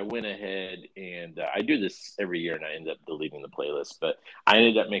there, I went ahead and I do this every year, and I end up deleting the playlist. But I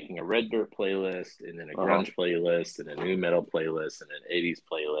ended up making a Red Dirt playlist, and then a grunge playlist, and a new metal playlist, and an 80s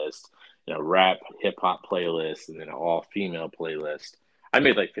playlist, and a rap hip hop playlist, and then an all female playlist. I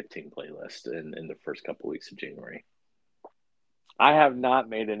made like 15 playlists in the first couple of weeks of January. I have not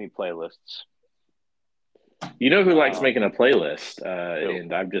made any playlists. You know who likes making a playlist?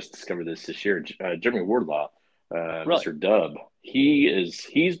 And I've just discovered this year. Jeremy Wardlaw. Really? Mr. Dub.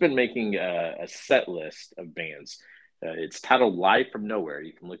 He's been making a set list of bands. It's titled Live from Nowhere.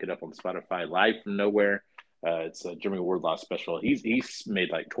 You can look it up on Spotify. Live from Nowhere. It's a Jeremy Wardlaw special. He's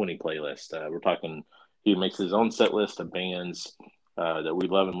made like 20 playlists. We're talking. He makes his own set list of bands that we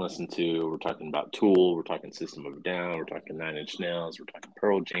love and listen to. We're talking about Tool. We're talking System of a Down. We're talking Nine Inch Nails. We're talking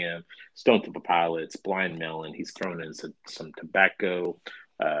Pearl Jam, Stone Temple Pilots, Blind Melon. He's thrown in some Tobacco.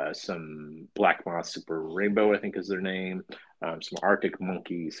 Some Black Moth Super Rainbow, I think is their name, some Arctic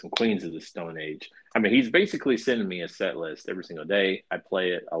Monkeys, some Queens of the Stone Age. I mean, he's basically sending me a set list every single day. I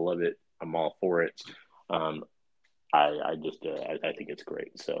play it. I love it. I'm all for it. I think it's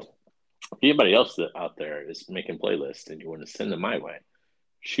great. So if anybody else out there is making playlists and you want to send them my way,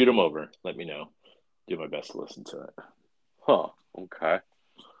 shoot them over. Let me know. Do my best to listen to it. Huh. Okay.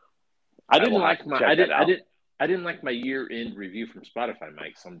 I didn't I didn't like my year-end review from Spotify,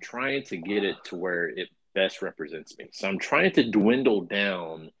 Mike. So I'm trying to get it to where it best represents me. So I'm trying to dwindle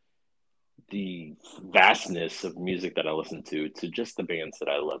down the vastness of music that I listen to just the bands that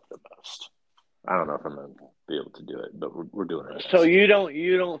I love the most. I don't know if I'm gonna be able to do it, but we're doing it. So you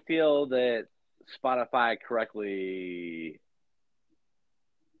don't feel that Spotify correctly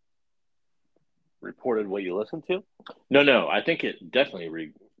reported what you listen to? No. I think it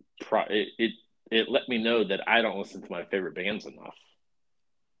definitely it let me know that I don't listen to my favorite bands enough.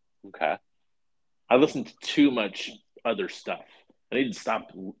 Okay. I listen to too much other stuff. I need to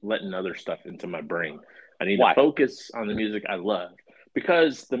stop letting other stuff into my brain. I need Why? to focus on the music I love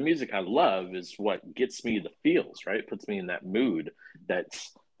because the music I love is what gets me the feels, right? It puts me in that mood.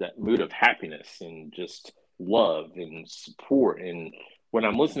 That's that mood of happiness and just love and support. And when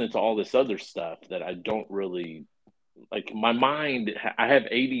I'm listening to all this other stuff that I don't really like, my mind, I have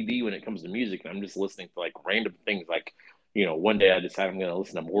ADD when it comes to music, and I'm just listening to like random things. Like, one day I decide I'm going to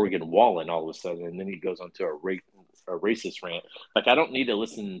listen to Morgan Wallen all of a sudden, and then he goes on to a racist rant. Like, I don't need to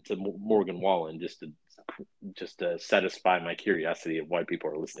listen to Morgan Wallen just to satisfy my curiosity of why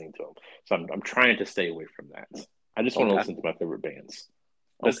people are listening to him. So I'm trying to stay away from that. I just want to listen to my favorite bands.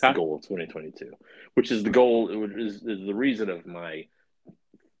 That's the goal of 2022, which is the goal. Is the reason of my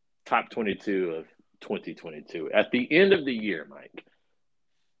top 22 of 2022. At the end of the year, Mike,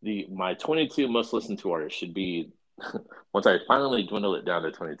 my 22 most listened to artists should be, once I finally dwindle it down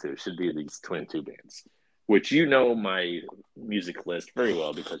to 22, should be these 22 bands, which my music list very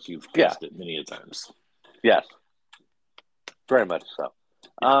well because you've guessed it many a times. Yes, very much so.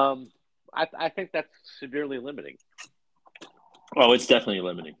 Yeah. I think that's severely limiting. Oh, it's definitely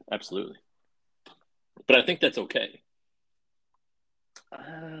limiting. Absolutely. But I think that's okay.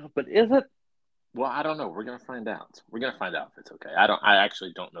 But is it? Well, I don't know. We're gonna find out. We're gonna find out if it's okay. I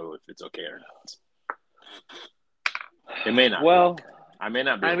actually don't know if it's okay or not. It may not. Well, be. I may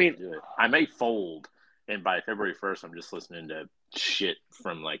not be able to do it. I may fold, and by February 1st, I'm just listening to shit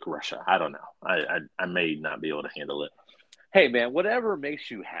from like Russia. I don't know. I may not be able to handle it. Hey, man, whatever makes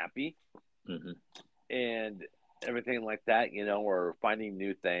you happy, mm-hmm. and everything like that, or finding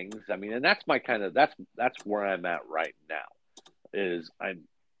new things. I mean, and that's my that's where I'm at right now. Is I'm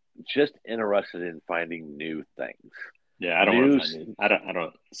just interested in finding new things. Yeah, I don't want to find new. I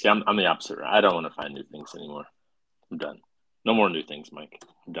don't see. I'm the opposite. I don't want to find new things anymore. I'm done. No more new things, Mike.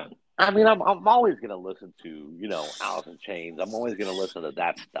 I'm done. I mean, I'm always going to listen to, Alice in Chains. I'm always going to listen to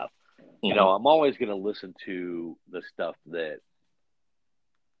that stuff. Mm-hmm. I'm always going to listen to the stuff that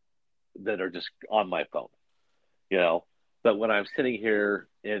are just on my phone, But when I'm sitting here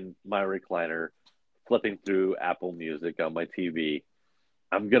in my recliner, flipping through Apple Music on my TV,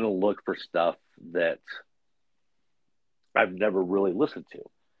 I'm going to look for stuff that I've never really listened to.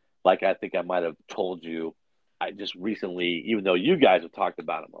 Like I think I might have told you, I just recently, even though you guys have talked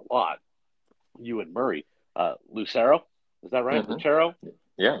about him a lot, you and Murray, Lucero, is that right? Mm-hmm. Lucero?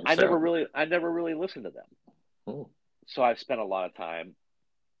 Yeah. Lucero. I never really listened to them. Mm. So I've spent a lot of time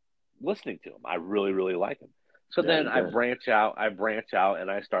listening to them. I really, really like them. So then I branch out, and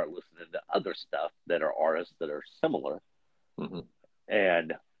I start listening to other stuff that are artists that are similar. Mm-hmm.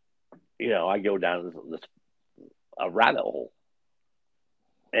 And, I go down a rabbit hole.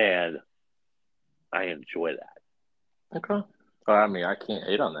 And I enjoy that. Okay. Well, I mean, I can't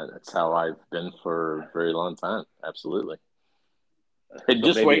hate on that. That's how I've been for a very long time. Absolutely. And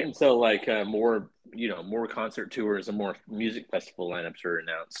so just wait until more concert tours and more music festival lineups are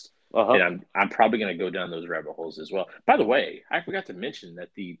announced. Uh-huh. And I'm probably going to go down those rabbit holes as well. By the way, I forgot to mention that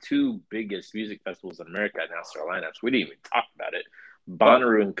the two biggest music festivals in America announced their lineups. We didn't even talk about it.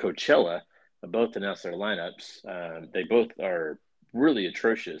 Bonnaroo and Coachella both announced their lineups. They both are really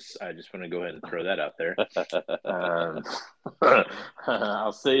atrocious. I just want to go ahead and throw that out there.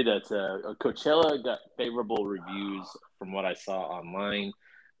 I'll say that Coachella got favorable reviews from what I saw online,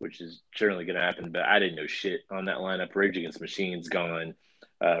 which is generally going to happen, but I didn't know shit on that lineup. Rage Against the Machine's gone,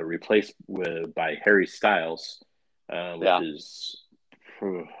 replaced by Harry Styles, which is,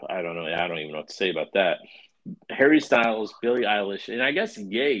 I don't know. I don't even know what to say about that. Harry Styles, Billie Eilish, and I guess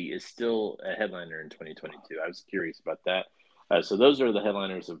Ye is still a headliner in 2022. I was curious about that. So those are the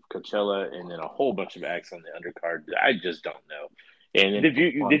headliners of Coachella, and then a whole bunch of acts on the undercard that I just don't know. And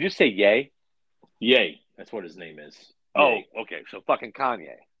did you say Ye? Ye, that's what his name is. Oh, okay. So fucking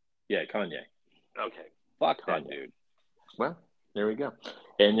Kanye. Yeah, Kanye. Okay, fuck that dude. Well, there we go.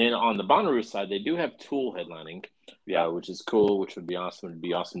 And then on the Bonnaroo side, they do have Tool headlining, which is cool. Which would be awesome. It'd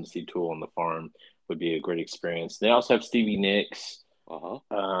be awesome to see Tool on the farm. Would be a great experience. They also have Stevie Nicks. Uh-huh.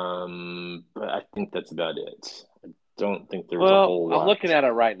 But I think that's about it. I don't think there's a Well, whole I'm lot. looking at it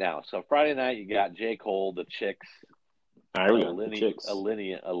right now. So Friday night you got J. Cole, the Chicks, Here we go. The Chicks.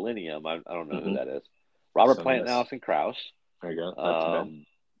 Alinea. I don't know who Mm-hmm. that is. Robert So, Plant and yes. Alison Krauss. There you go. Not too bad.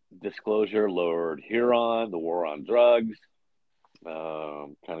 Disclosure, Lord Huron, The War on Drugs.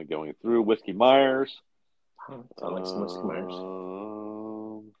 Kind of going through Whiskey Myers. I like some Whiskey Myers.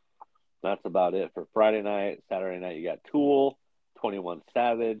 That's about it for Friday night. Saturday night, you got Tool, 21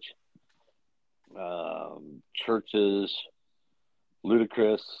 Savage, Churches,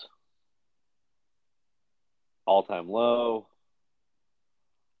 Ludacris, All Time Low,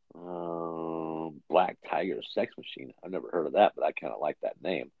 Black Tiger, Sex Machine. I've never heard of that, but I kind of like that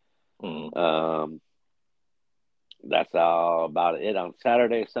name. That's about it on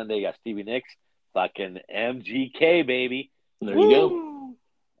Saturday. Sunday, you got Stevie Nicks, fucking MGK, baby. There you go.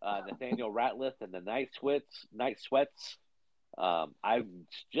 Nathaniel Ratliff and the Night Sweats. I've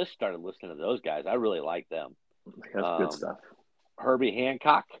just started listening to those guys. I really like them. That's good stuff. Herbie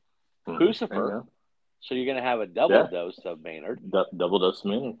Hancock, Crucifer. So you're going to have a double dose of Maynard. Double dose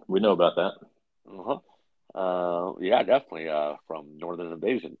of Maynard. We know about that. Yeah, definitely from Northern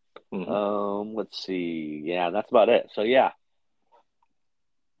Invasion. Let's see. Yeah, that's about it. So, yeah,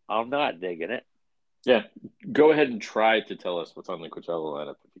 I'm not digging it. Yeah, go ahead and try to tell us what's on the Coachella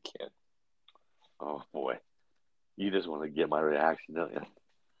lineup if you can. Oh, boy. You just want to get my reaction, don't you?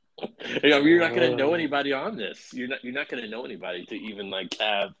 You're not going to know anybody on this. You're not going to know anybody to even like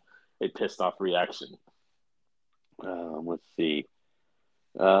have a pissed off reaction. Let's see.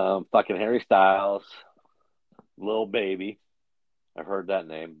 Fucking Harry Styles, Lil Baby. I've heard that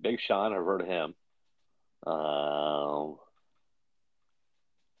name. Big Sean, I've heard of him.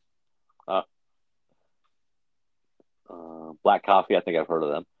 Black Coffee, I think I've heard of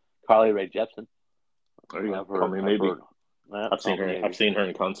them. Carly Rae Jepsen. There you go. Call Me Maybe. I've seen her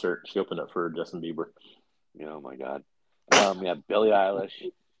in concert. She opened up for Justin Bieber. Oh my God. Yeah, Billie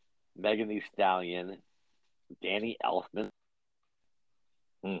Eilish, Megan Thee Stallion, Danny Elfman.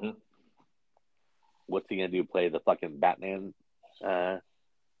 What's he gonna do? Play the fucking Batman? Soundtrack.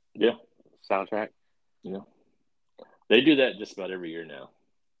 Yeah. They do that just about every year now.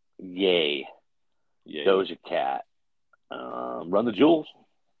 Yay. Doja Cat. Run the Jewels.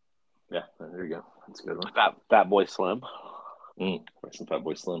 Yeah, there you go. That's a good one. Fat Boy Slim. Some Fat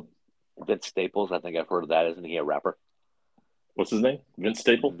Boy Slim. Vince Staples. I think I've heard of that. Isn't he a rapper? What's his name? Vince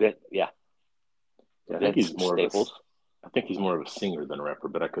Staples? Yeah. I think he's more of a singer than a rapper,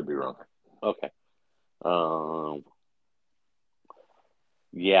 but I could be wrong. Okay.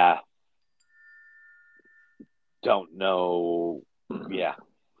 Yeah. Don't know. Yeah.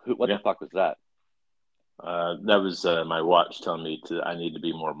 What the fuck was that? That was my watch telling me I need to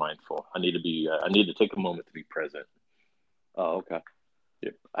be more mindful. I need to take a moment to be present. Oh, okay.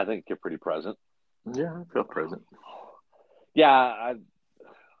 Yeah. I think you're pretty present. Yeah, I feel present. Yeah,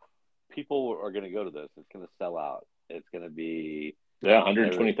 people are going to go to this. It's going to sell out. It's going to be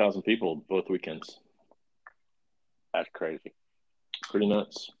 120,000 people both weekends. That's crazy. Pretty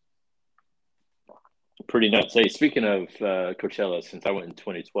nuts. Hey, speaking of Coachella, since I went in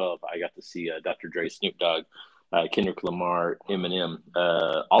 2012, I got to see Dr. Dre, Snoop Dogg, Kendrick Lamar, Eminem.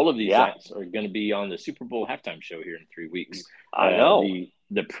 All of these acts are going to be on the Super Bowl halftime show here in 3 weeks. I know.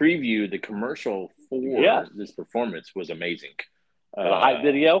 The preview, the commercial for this performance was amazing. The hype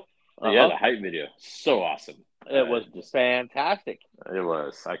video? Yeah, the hype video. So awesome. It was just fantastic. It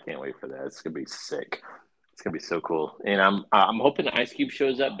was. I can't wait for that. It's going to be sick. It's going to be so cool. And I'm hoping Ice Cube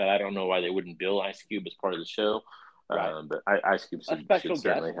shows up, but I don't know why they wouldn't bill Ice Cube as part of the show. Right. But Ice Cube should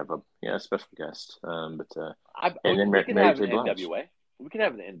certainly have a special guest. And then we can have an Blige. NWA. We can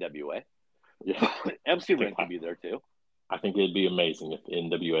have an NWA. Yeah. MC Ren could be there too. I think it'd be amazing if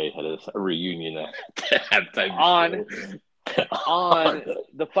NWA had a reunion at halftime on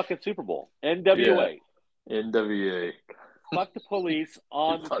the fucking Super Bowl. NWA. Yeah. NWA. Fuck the police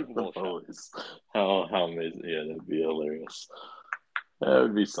on the Super Bowl show. How amazing. Yeah, that'd be hilarious. That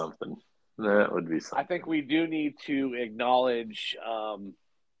would be something. I think we do need to acknowledge a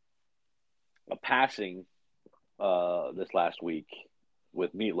passing this last week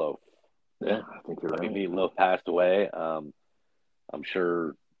with Meatloaf. Yeah, I think you're right. Meatloaf passed away. I'm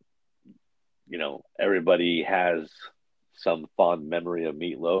sure, everybody has some fond memory of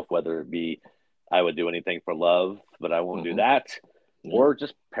Meatloaf, whether it be I Would Do Anything for Love, but I Won't Do That, or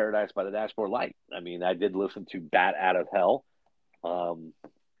just Paradise by the Dashboard Light. I mean, I did listen to Bat Out of Hell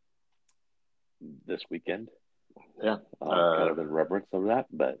this weekend. Yeah. Kind of in reverence of that,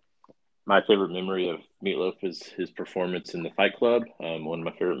 but my favorite memory of Meatloaf is his performance in The Fight Club, one of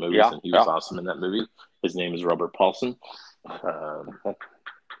my favorite movies, and he was awesome in that movie. His name is Robert Paulson.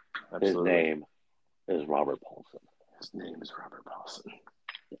 His name is Robert Paulson. His name is Robert Paulson.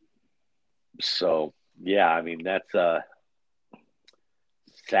 So yeah, I mean that's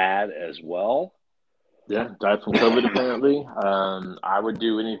sad as well. Yeah, died from COVID apparently. I would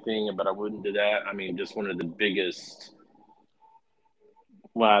do anything, but I wouldn't do that. I mean, just one of the biggest.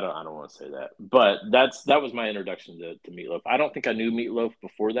 Well, I don't want to say that, but that was my introduction to Meatloaf. I don't think I knew Meatloaf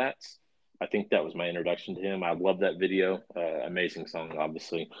before that. I think that was my introduction to him. I love that video. Amazing song,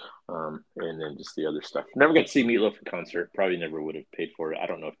 obviously, and then just the other stuff. Never got to see Meatloaf in concert. Probably never would have paid for it. I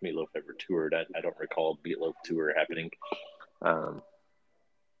don't know if Meatloaf ever toured. I don't recall Meatloaf tour happening.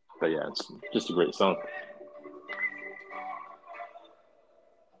 But yeah, it's just a great song.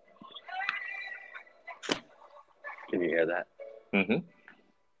 Can you hear that? Mm-hmm.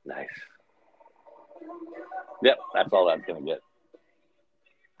 Nice. Yep, that's all that's gonna get.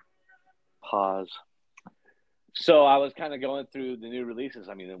 Pause. So I was kind of going through the new releases.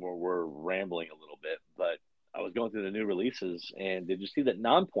 I mean, we're rambling a little bit, but I was going through the new releases, and did you see that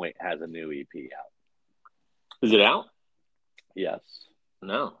Nonpoint has a new EP out? Is it out? Yes.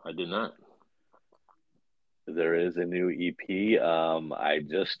 No, I did not. There is a new EP. I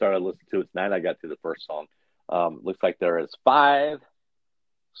just started listening to it tonight. I got to the first song. Looks like there is 5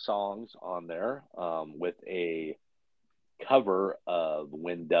 songs on there with a cover of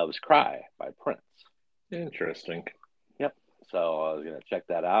When Doves Cry by Prince. Interesting. Yep. So I was going to check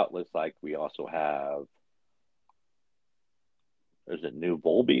that out. Looks like we also have, there's a new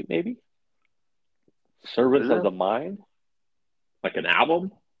Volbeat maybe? Service of the Mind. Like an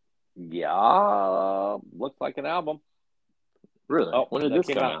album? Yeah. Looks like an album. Really? Oh, when did this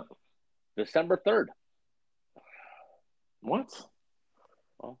come out? December 3rd. What?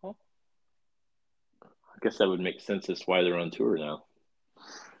 Uh-huh. I guess that would make sense as why they're on tour now.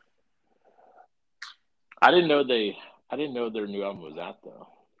 I didn't know their new album was out though.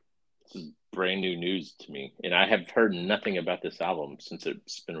 This is brand new news to me, and I have heard nothing about this album since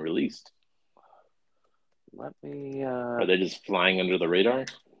it's been released. Let me. Are they just flying under the radar?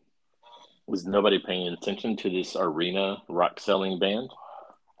 Was nobody paying attention to this arena rock selling band?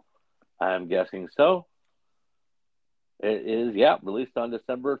 I'm guessing so. It is, yeah, released on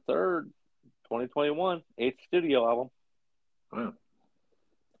December 3rd, 2021. 8th studio album. Wow.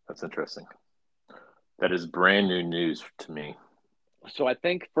 That's interesting. That is brand new news to me. So I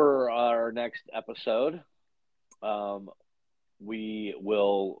think for our next episode, we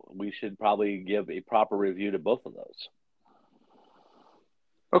should probably give a proper review to both of those.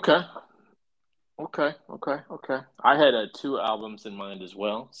 Okay. I had 2 albums in mind as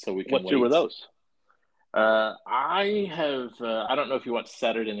well, so we can What 2 were those? I have. I don't know if you watched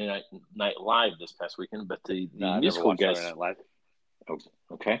Saturday Night Live this past weekend, but the musical guest. Saturday Night Live. Oh,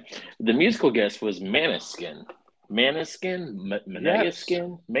 okay. The musical guest was Maneskin, Maneskin,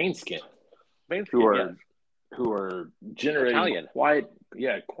 who are generating Italian.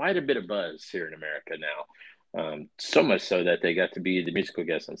 quite a bit of buzz here in America now. So much so that they got to be the musical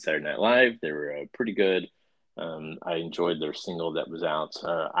guests on Saturday Night Live. They were pretty good. I enjoyed their single that was out.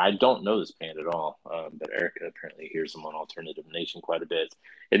 I don't know this band at all, but Erica apparently hears them on Alternative Nation quite a bit.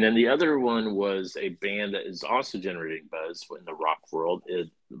 And then the other one was a band that is also generating buzz in the rock world,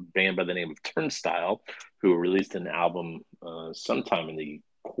 a band by the name of Turnstile, who released an album sometime in the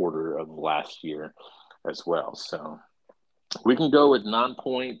quarter of last year as well. So we can go with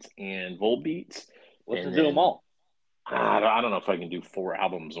Nonpoint and Volbeat. Let's do them all. I don't know if I can do 4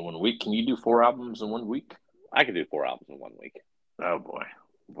 albums in 1 week. Can you do 4 albums in 1 week? I can do 4 albums in 1 week. Oh, boy,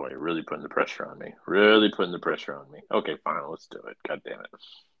 you're really putting the pressure on me. Okay, fine, let's do it. God damn it.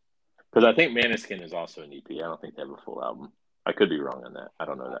 Because I think Maneskin is also an EP. I don't think they have a full album. I could be wrong on that. I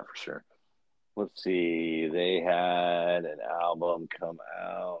don't know that for sure. Let's see. They had an album come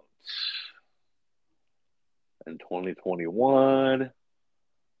out in 2021.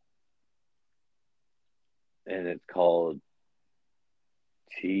 And it's called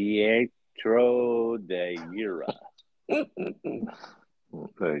Teatro de Ira.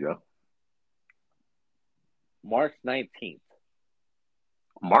 There you go. March 19th.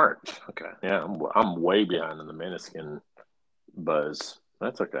 March. Okay. Yeah, I'm way behind in the Maneskin buzz.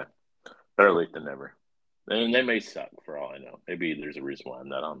 That's okay. Better late than never. And they may suck for all I know. Maybe there's a reason why I'm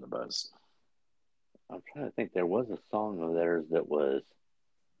not on the buzz. I'm trying to think. There was a song of theirs that was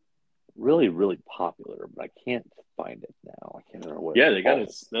really, really popular, but I can't find it now. I can't remember what. Yeah, they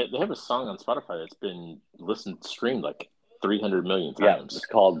have a song on Spotify that's been streamed like 300 million times.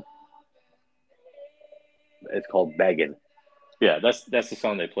 Yeah, it's called Beggin'. Yeah, that's the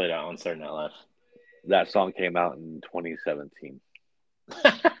song they played out on Saturday Night Live. That song came out in 2017.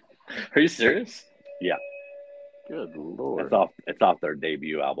 Are you serious? Yeah. Good Lord. It's off their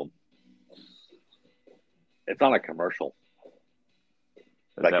debut album. It's on a commercial.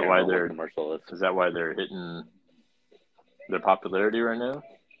 Is that why what they're commercial is? Is that why they're hitting their popularity right now?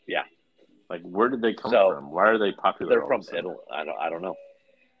 Yeah. Like, where did they come from? Why are they popular? They're from Italy. I don't know,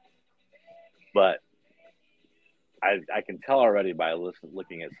 but I can tell already by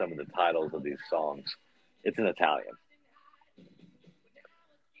looking at some of the titles of these songs, it's in Italian.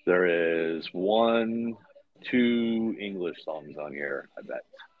 There is 1, 2 English songs on here, I bet.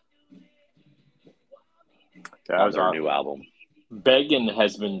 That was their new album. Beggin'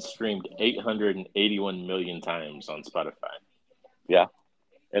 has been streamed 881 million times on Spotify. Yeah.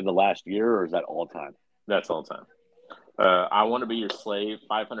 In the last year, or is that all time? That's all time. I Want to Be Your Slave,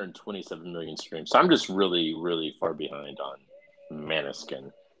 527 million streams. So I'm just really, really far behind on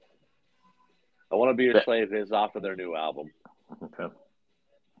Maneskin. I Want to Be Your Slave is off of their new album. Okay.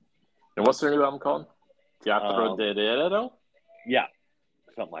 And what's their new album called? Teatro de Dedo? Yeah.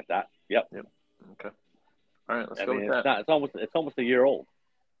 Something like that. Yep. Okay. All right, let's go with that. It's almost a year old.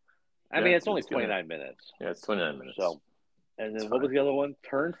 I mean, it's only 29 minutes. Yeah, it's 29 minutes. So, and then what was the other one?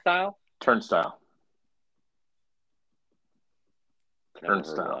 Turnstile. They're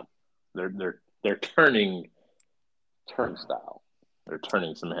turning. Turnstile. They're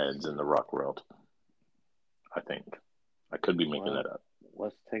turning some heads in the rock world. I think. I could be making that up.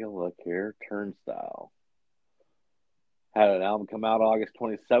 Let's take a look here. Turnstile had an album come out August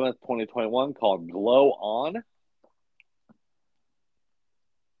 27th, 2021 called Glow On.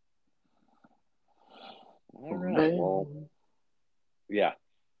 All right. Well, yeah.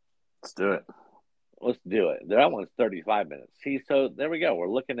 Let's do it. That one's 35 minutes. See, so there we go. We're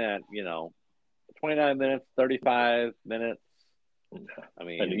looking at, 29 minutes, 35 minutes. I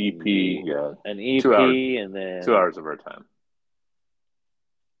mean, an EP, yeah. An EP, 2 hours, and then 2 hours of our time.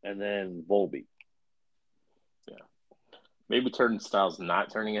 And then Volbeat. Yeah. Maybe Turnstile's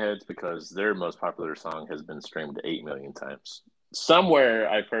not turning heads because their most popular song has been streamed 8 million times. Somewhere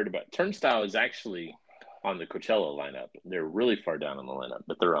I've heard about Turnstile is actually on the Coachella lineup. They're really far down on the lineup,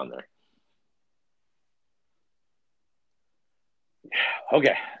 but they're on there.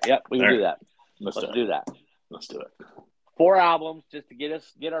 Okay. Yep, we can do that. Let's do that. Let's do it. 4 albums just to get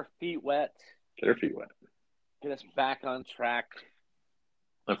our feet wet. Get our feet wet. Get us back on track.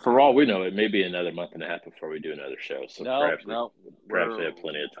 And for all we know, it may be another month and a half before we do another show. So perhaps we have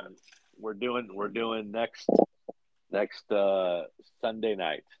plenty of time. We're doing next Sunday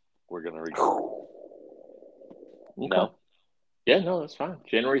night. We're gonna record. Okay. No? Yeah, no, that's fine.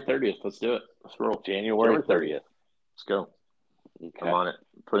 January 30th. Let's do it. Let's roll. January 30th. Let's go. Okay. I'm on it.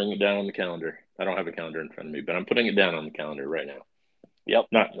 Putting it down on the calendar. I don't have a calendar in front of me, but I'm putting it down on the calendar right now. Yep.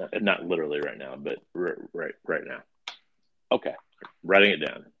 Not literally right now, but right now. Okay. Writing it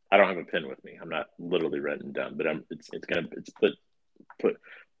down. I don't have a pen with me. I'm not literally writing it down, but it's put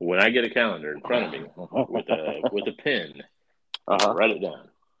when I get a calendar in front of me with a pen, write it down.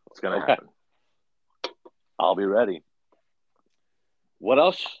 It's gonna happen. I'll be ready. What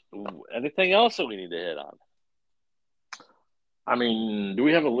else? Anything else that we need to hit on? I mean, do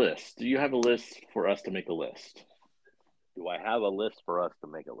we have a list? Do you have a list for us to make a list? Do I have a list for us to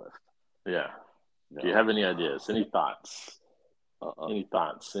make a list? Yeah. No. Do you have any ideas? Any thoughts? Any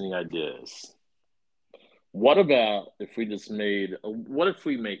thoughts? Any ideas? What about if we just made? What if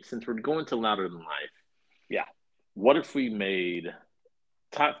we make? Since we're going to Louder Than Life? Yeah. What if we made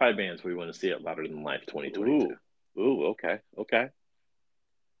top 5 bands we want to see at Louder Than Life 2022? Ooh. Okay.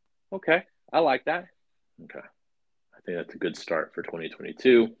 I like that. Okay. I think that's a good start for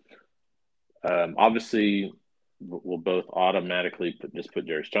 2022. Obviously, we'll both automatically put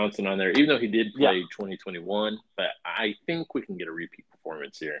Darius Johnson on there, even though he did play 2021. But I think we can get a repeat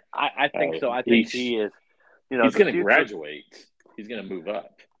performance here. I think so. I think he is. He's going to graduate. He's going to move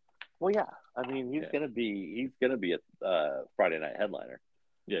up. Well, yeah. I mean, he's going to be a Friday night headliner.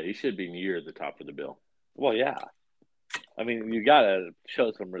 Yeah, he should be near the top of the bill. Well, yeah. I mean, you got to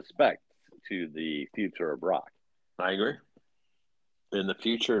show some respect to the future of rock. I agree. And the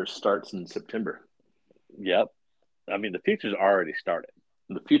future starts in September. Yep. I mean, the future's already started.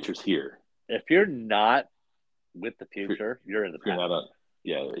 The future's here. If you're not with the future, you're in the past.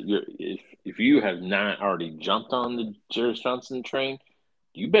 If you have not already jumped on the Darius Johnson train,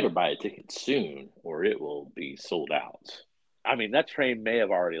 you better buy a ticket soon or it will be sold out. I mean, that train may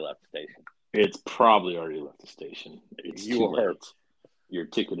have already left the station. It's probably already left the station. It's too late. Your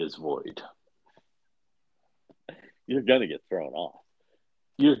ticket is void. You're going to get thrown off.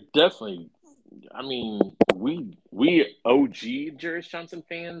 You're definitely – I mean, we OG Darius Johnson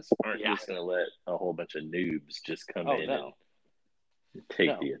fans aren't just going to let a whole bunch of noobs just come in and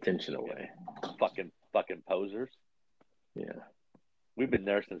take the attention away. Fucking posers. Yeah. We've been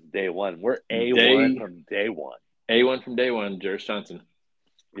there since day one. We're Day- A1 from day one. A1 from day one, Jerris Johnson.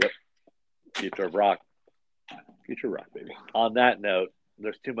 Yep. Future of rock. Future rock, baby. On that note,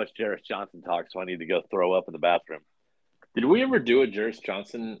 there's too much Jarris Johnson talk, so I need to go throw up in the bathroom. Did we ever do a Jerris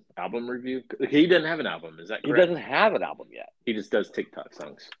Johnson album review? He doesn't have an album, is that He correct? doesn't have an album yet. He just does TikTok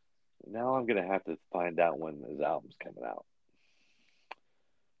songs. Now I'm going to have to find out when his album's coming out.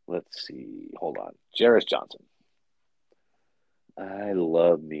 Let's see. Hold on. Jarris Johnson. I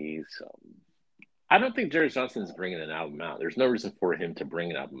love me some. I don't think Jerris Johnson's bringing an album out. There's no reason for him to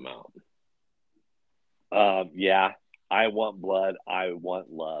bring an album out. Yeah. I Want Blood. I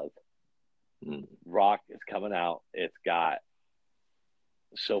Want Love. Rock is coming out. It's got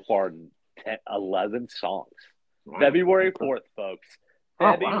so far 11 songs. Wow. February 4th, folks.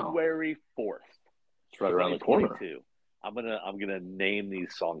 Oh, February 4th. It's right around the corner. I'm gonna name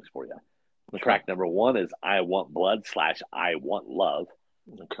these songs for you. Okay. Track number 1 is "I Want Blood" / "I Want Love."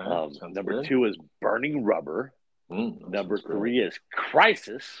 Okay. Number 2 is "Burning Rubber." Number 3 is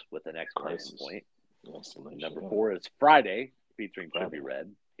 "Crisis" with an exclamation point. Number 4 is "Friday" featuring Trippie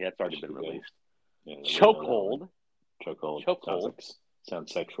Redd. Yeah, it's already been released. Yeah, Chokehold.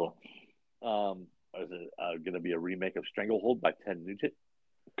 Sounds sexual. Is it going to be a remake of Stranglehold by Ted Nugent?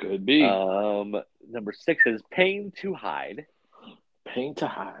 Could be. Number 6 is "Pain to Hide." Pain to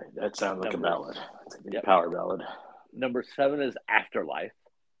Hide. That sounds like a ballad. It's a good power ballad. Number 7 is "Afterlife."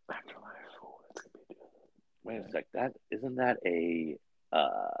 Afterlife. Oh, that's gonna be good. Wait a sec. Isn't that a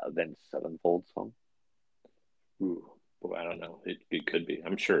Avenged Sevenfold song? Ooh, well, I don't know. It could be.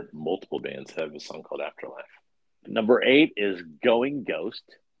 I'm sure multiple bands have a song called Afterlife. Number 8 is "Going Ghost."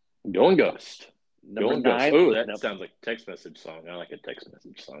 Going Ghost. Number 9. Oh, that sounds like a text message song. I like a text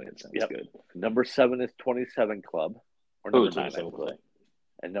message song. It sounds good. Number 7 is 27 Club. Or number 9, Club.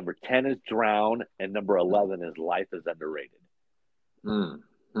 And number 10 is "Drown." And number 11 is "Life is Underrated." Do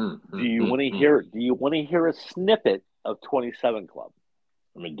you want to hear? Do you want to hear a snippet of 27 Club?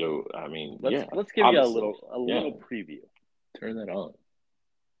 Let's give you a little preview. Turn that on.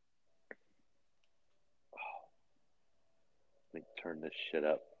 Let me turn this shit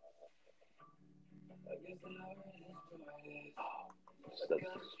up. That's a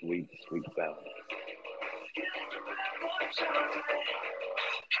sweet, sweet sound.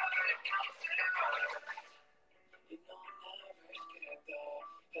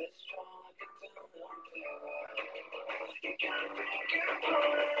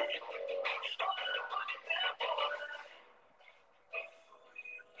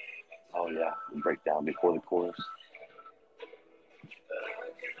 Oh yeah, break down before the chorus.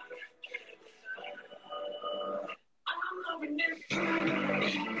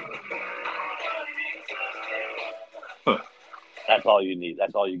 That's all you need.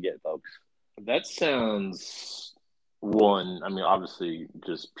 That's all you get, folks. That sounds obviously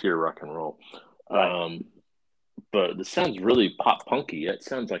just pure rock and roll. Right. But this sounds really pop punky. It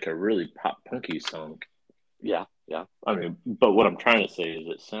sounds like a really pop punky song. Yeah. But what I'm trying to say is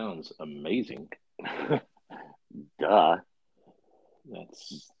it sounds amazing. Duh.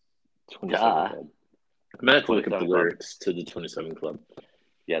 That's 27 Club. I'm going to have to look up the lyrics to the 27 Club.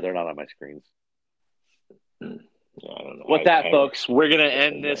 Yeah, they're not on my screens. Yeah, I don't know. With that, folks, we're going to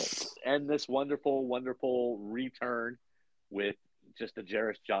end this wonderful, wonderful return with just the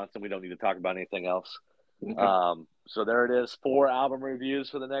Jarris Johnson. We don't need to talk about anything else. Okay. So there it is. 4 album reviews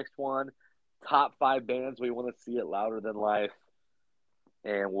for the next one. Top 5 bands we want to see at Louder Than Life.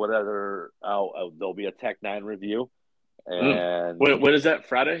 And what other there'll be a Tech Nine review. And when is that?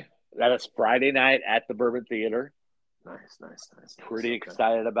 Friday? That is Friday night at the Bourbon Theater. Nice. Pretty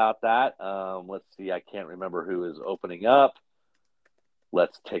excited about that. Let's see. I can't remember who is opening up.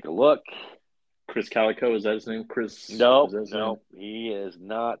 Let's take a look. Chris Calico, is that his name? Chris? No, he is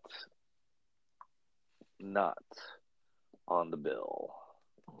not on the bill.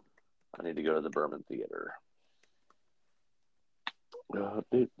 I need to go to the Bourbon Theater.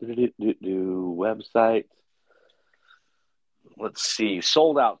 Website. Let's see.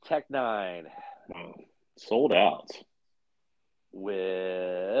 Sold Out Tech Nine. Wow. Sold out.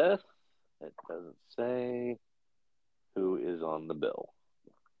 With, it doesn't say who is on the bill.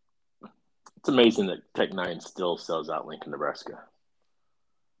 It's amazing that Tech Nine still sells out Lincoln, Nebraska.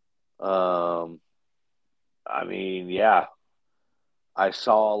 Yeah. I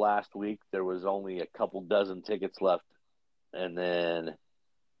saw last week there was only a couple dozen tickets left, and then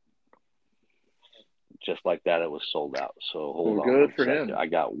just like that, it was sold out. So hold on. Good for him. I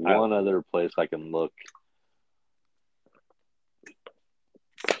got one other place I can look.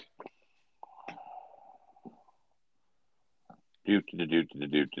 You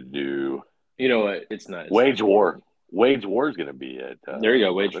know what? It's not. Wage War. Wage War is going to be at There you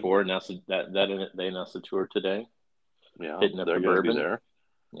go. Wage Bourbon. 4 announced they announced the tour today. Yeah, Hitting up they're the going to be Bourbon. there.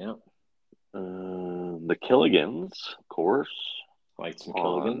 Yeah. The Killigans, of course. Like some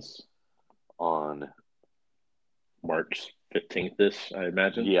Killigans. On March 15th, I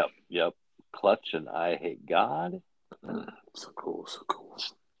imagine. Yep. Clutch and I Hate God. So cool.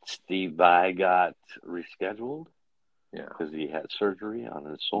 Steve Vai got rescheduled. Yeah. Because he had surgery on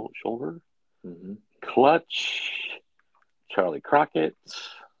his shoulder. Mm-hmm. Clutch, Charlie Crockett.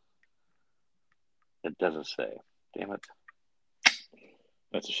 It doesn't say. Damn it.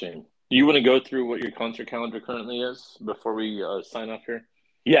 That's a shame. You want to go through what your concert calendar currently is before we sign off here?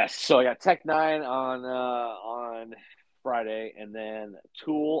 Yes. So I got Tech Nine on Friday, and then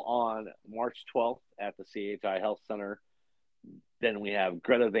Tool on March 12th at the CHI Health Center. Then we have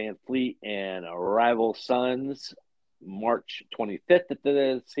Greta Van Fleet and Rival Sons March 25th at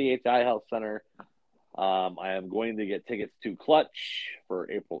the CHI Health Center. I am going to get tickets to Clutch for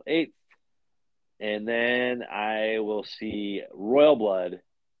April 8th. And then I will see Royal Blood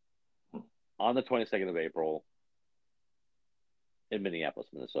on the 22nd of April in Minneapolis,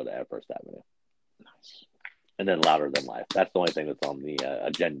 Minnesota at First Avenue. Nice. And then Louder Than Life. That's the only thing that's on the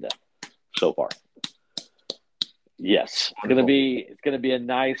agenda so far. Yes, it's gonna be a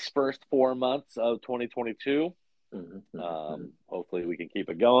nice first 4 months of 2022. Mm-hmm. Hopefully we can keep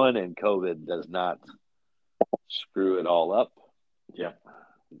it going and COVID does not screw it all up. Yeah.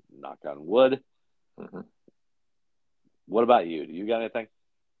 Knock on wood. Mm-hmm. What about you? Do you got anything?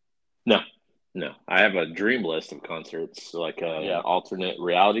 No. I have a dream list of concerts, like an alternate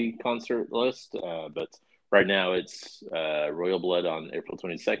reality concert list. But right now it's Royal Blood on April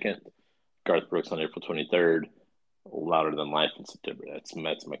 22nd, Garth Brooks on April 23rd, Louder Than Life in September. That's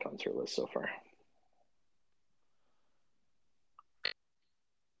my concert list so far.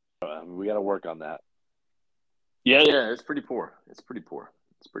 We got to work on that. Yeah, it's pretty poor.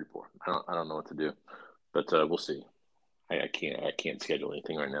 I don't know what to do, but we'll see. I can't schedule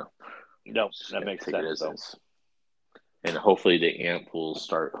anything right now. No, that makes sense. And hopefully the AMP will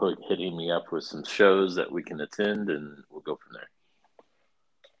start hitting me up with some shows that we can attend, and we'll go from there.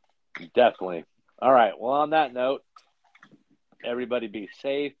 Definitely. All right. Well, on that note, everybody be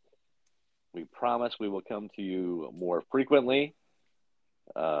safe. We promise we will come to you more frequently.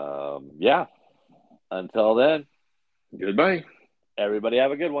 Until then, goodbye. Everybody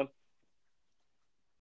have a good one.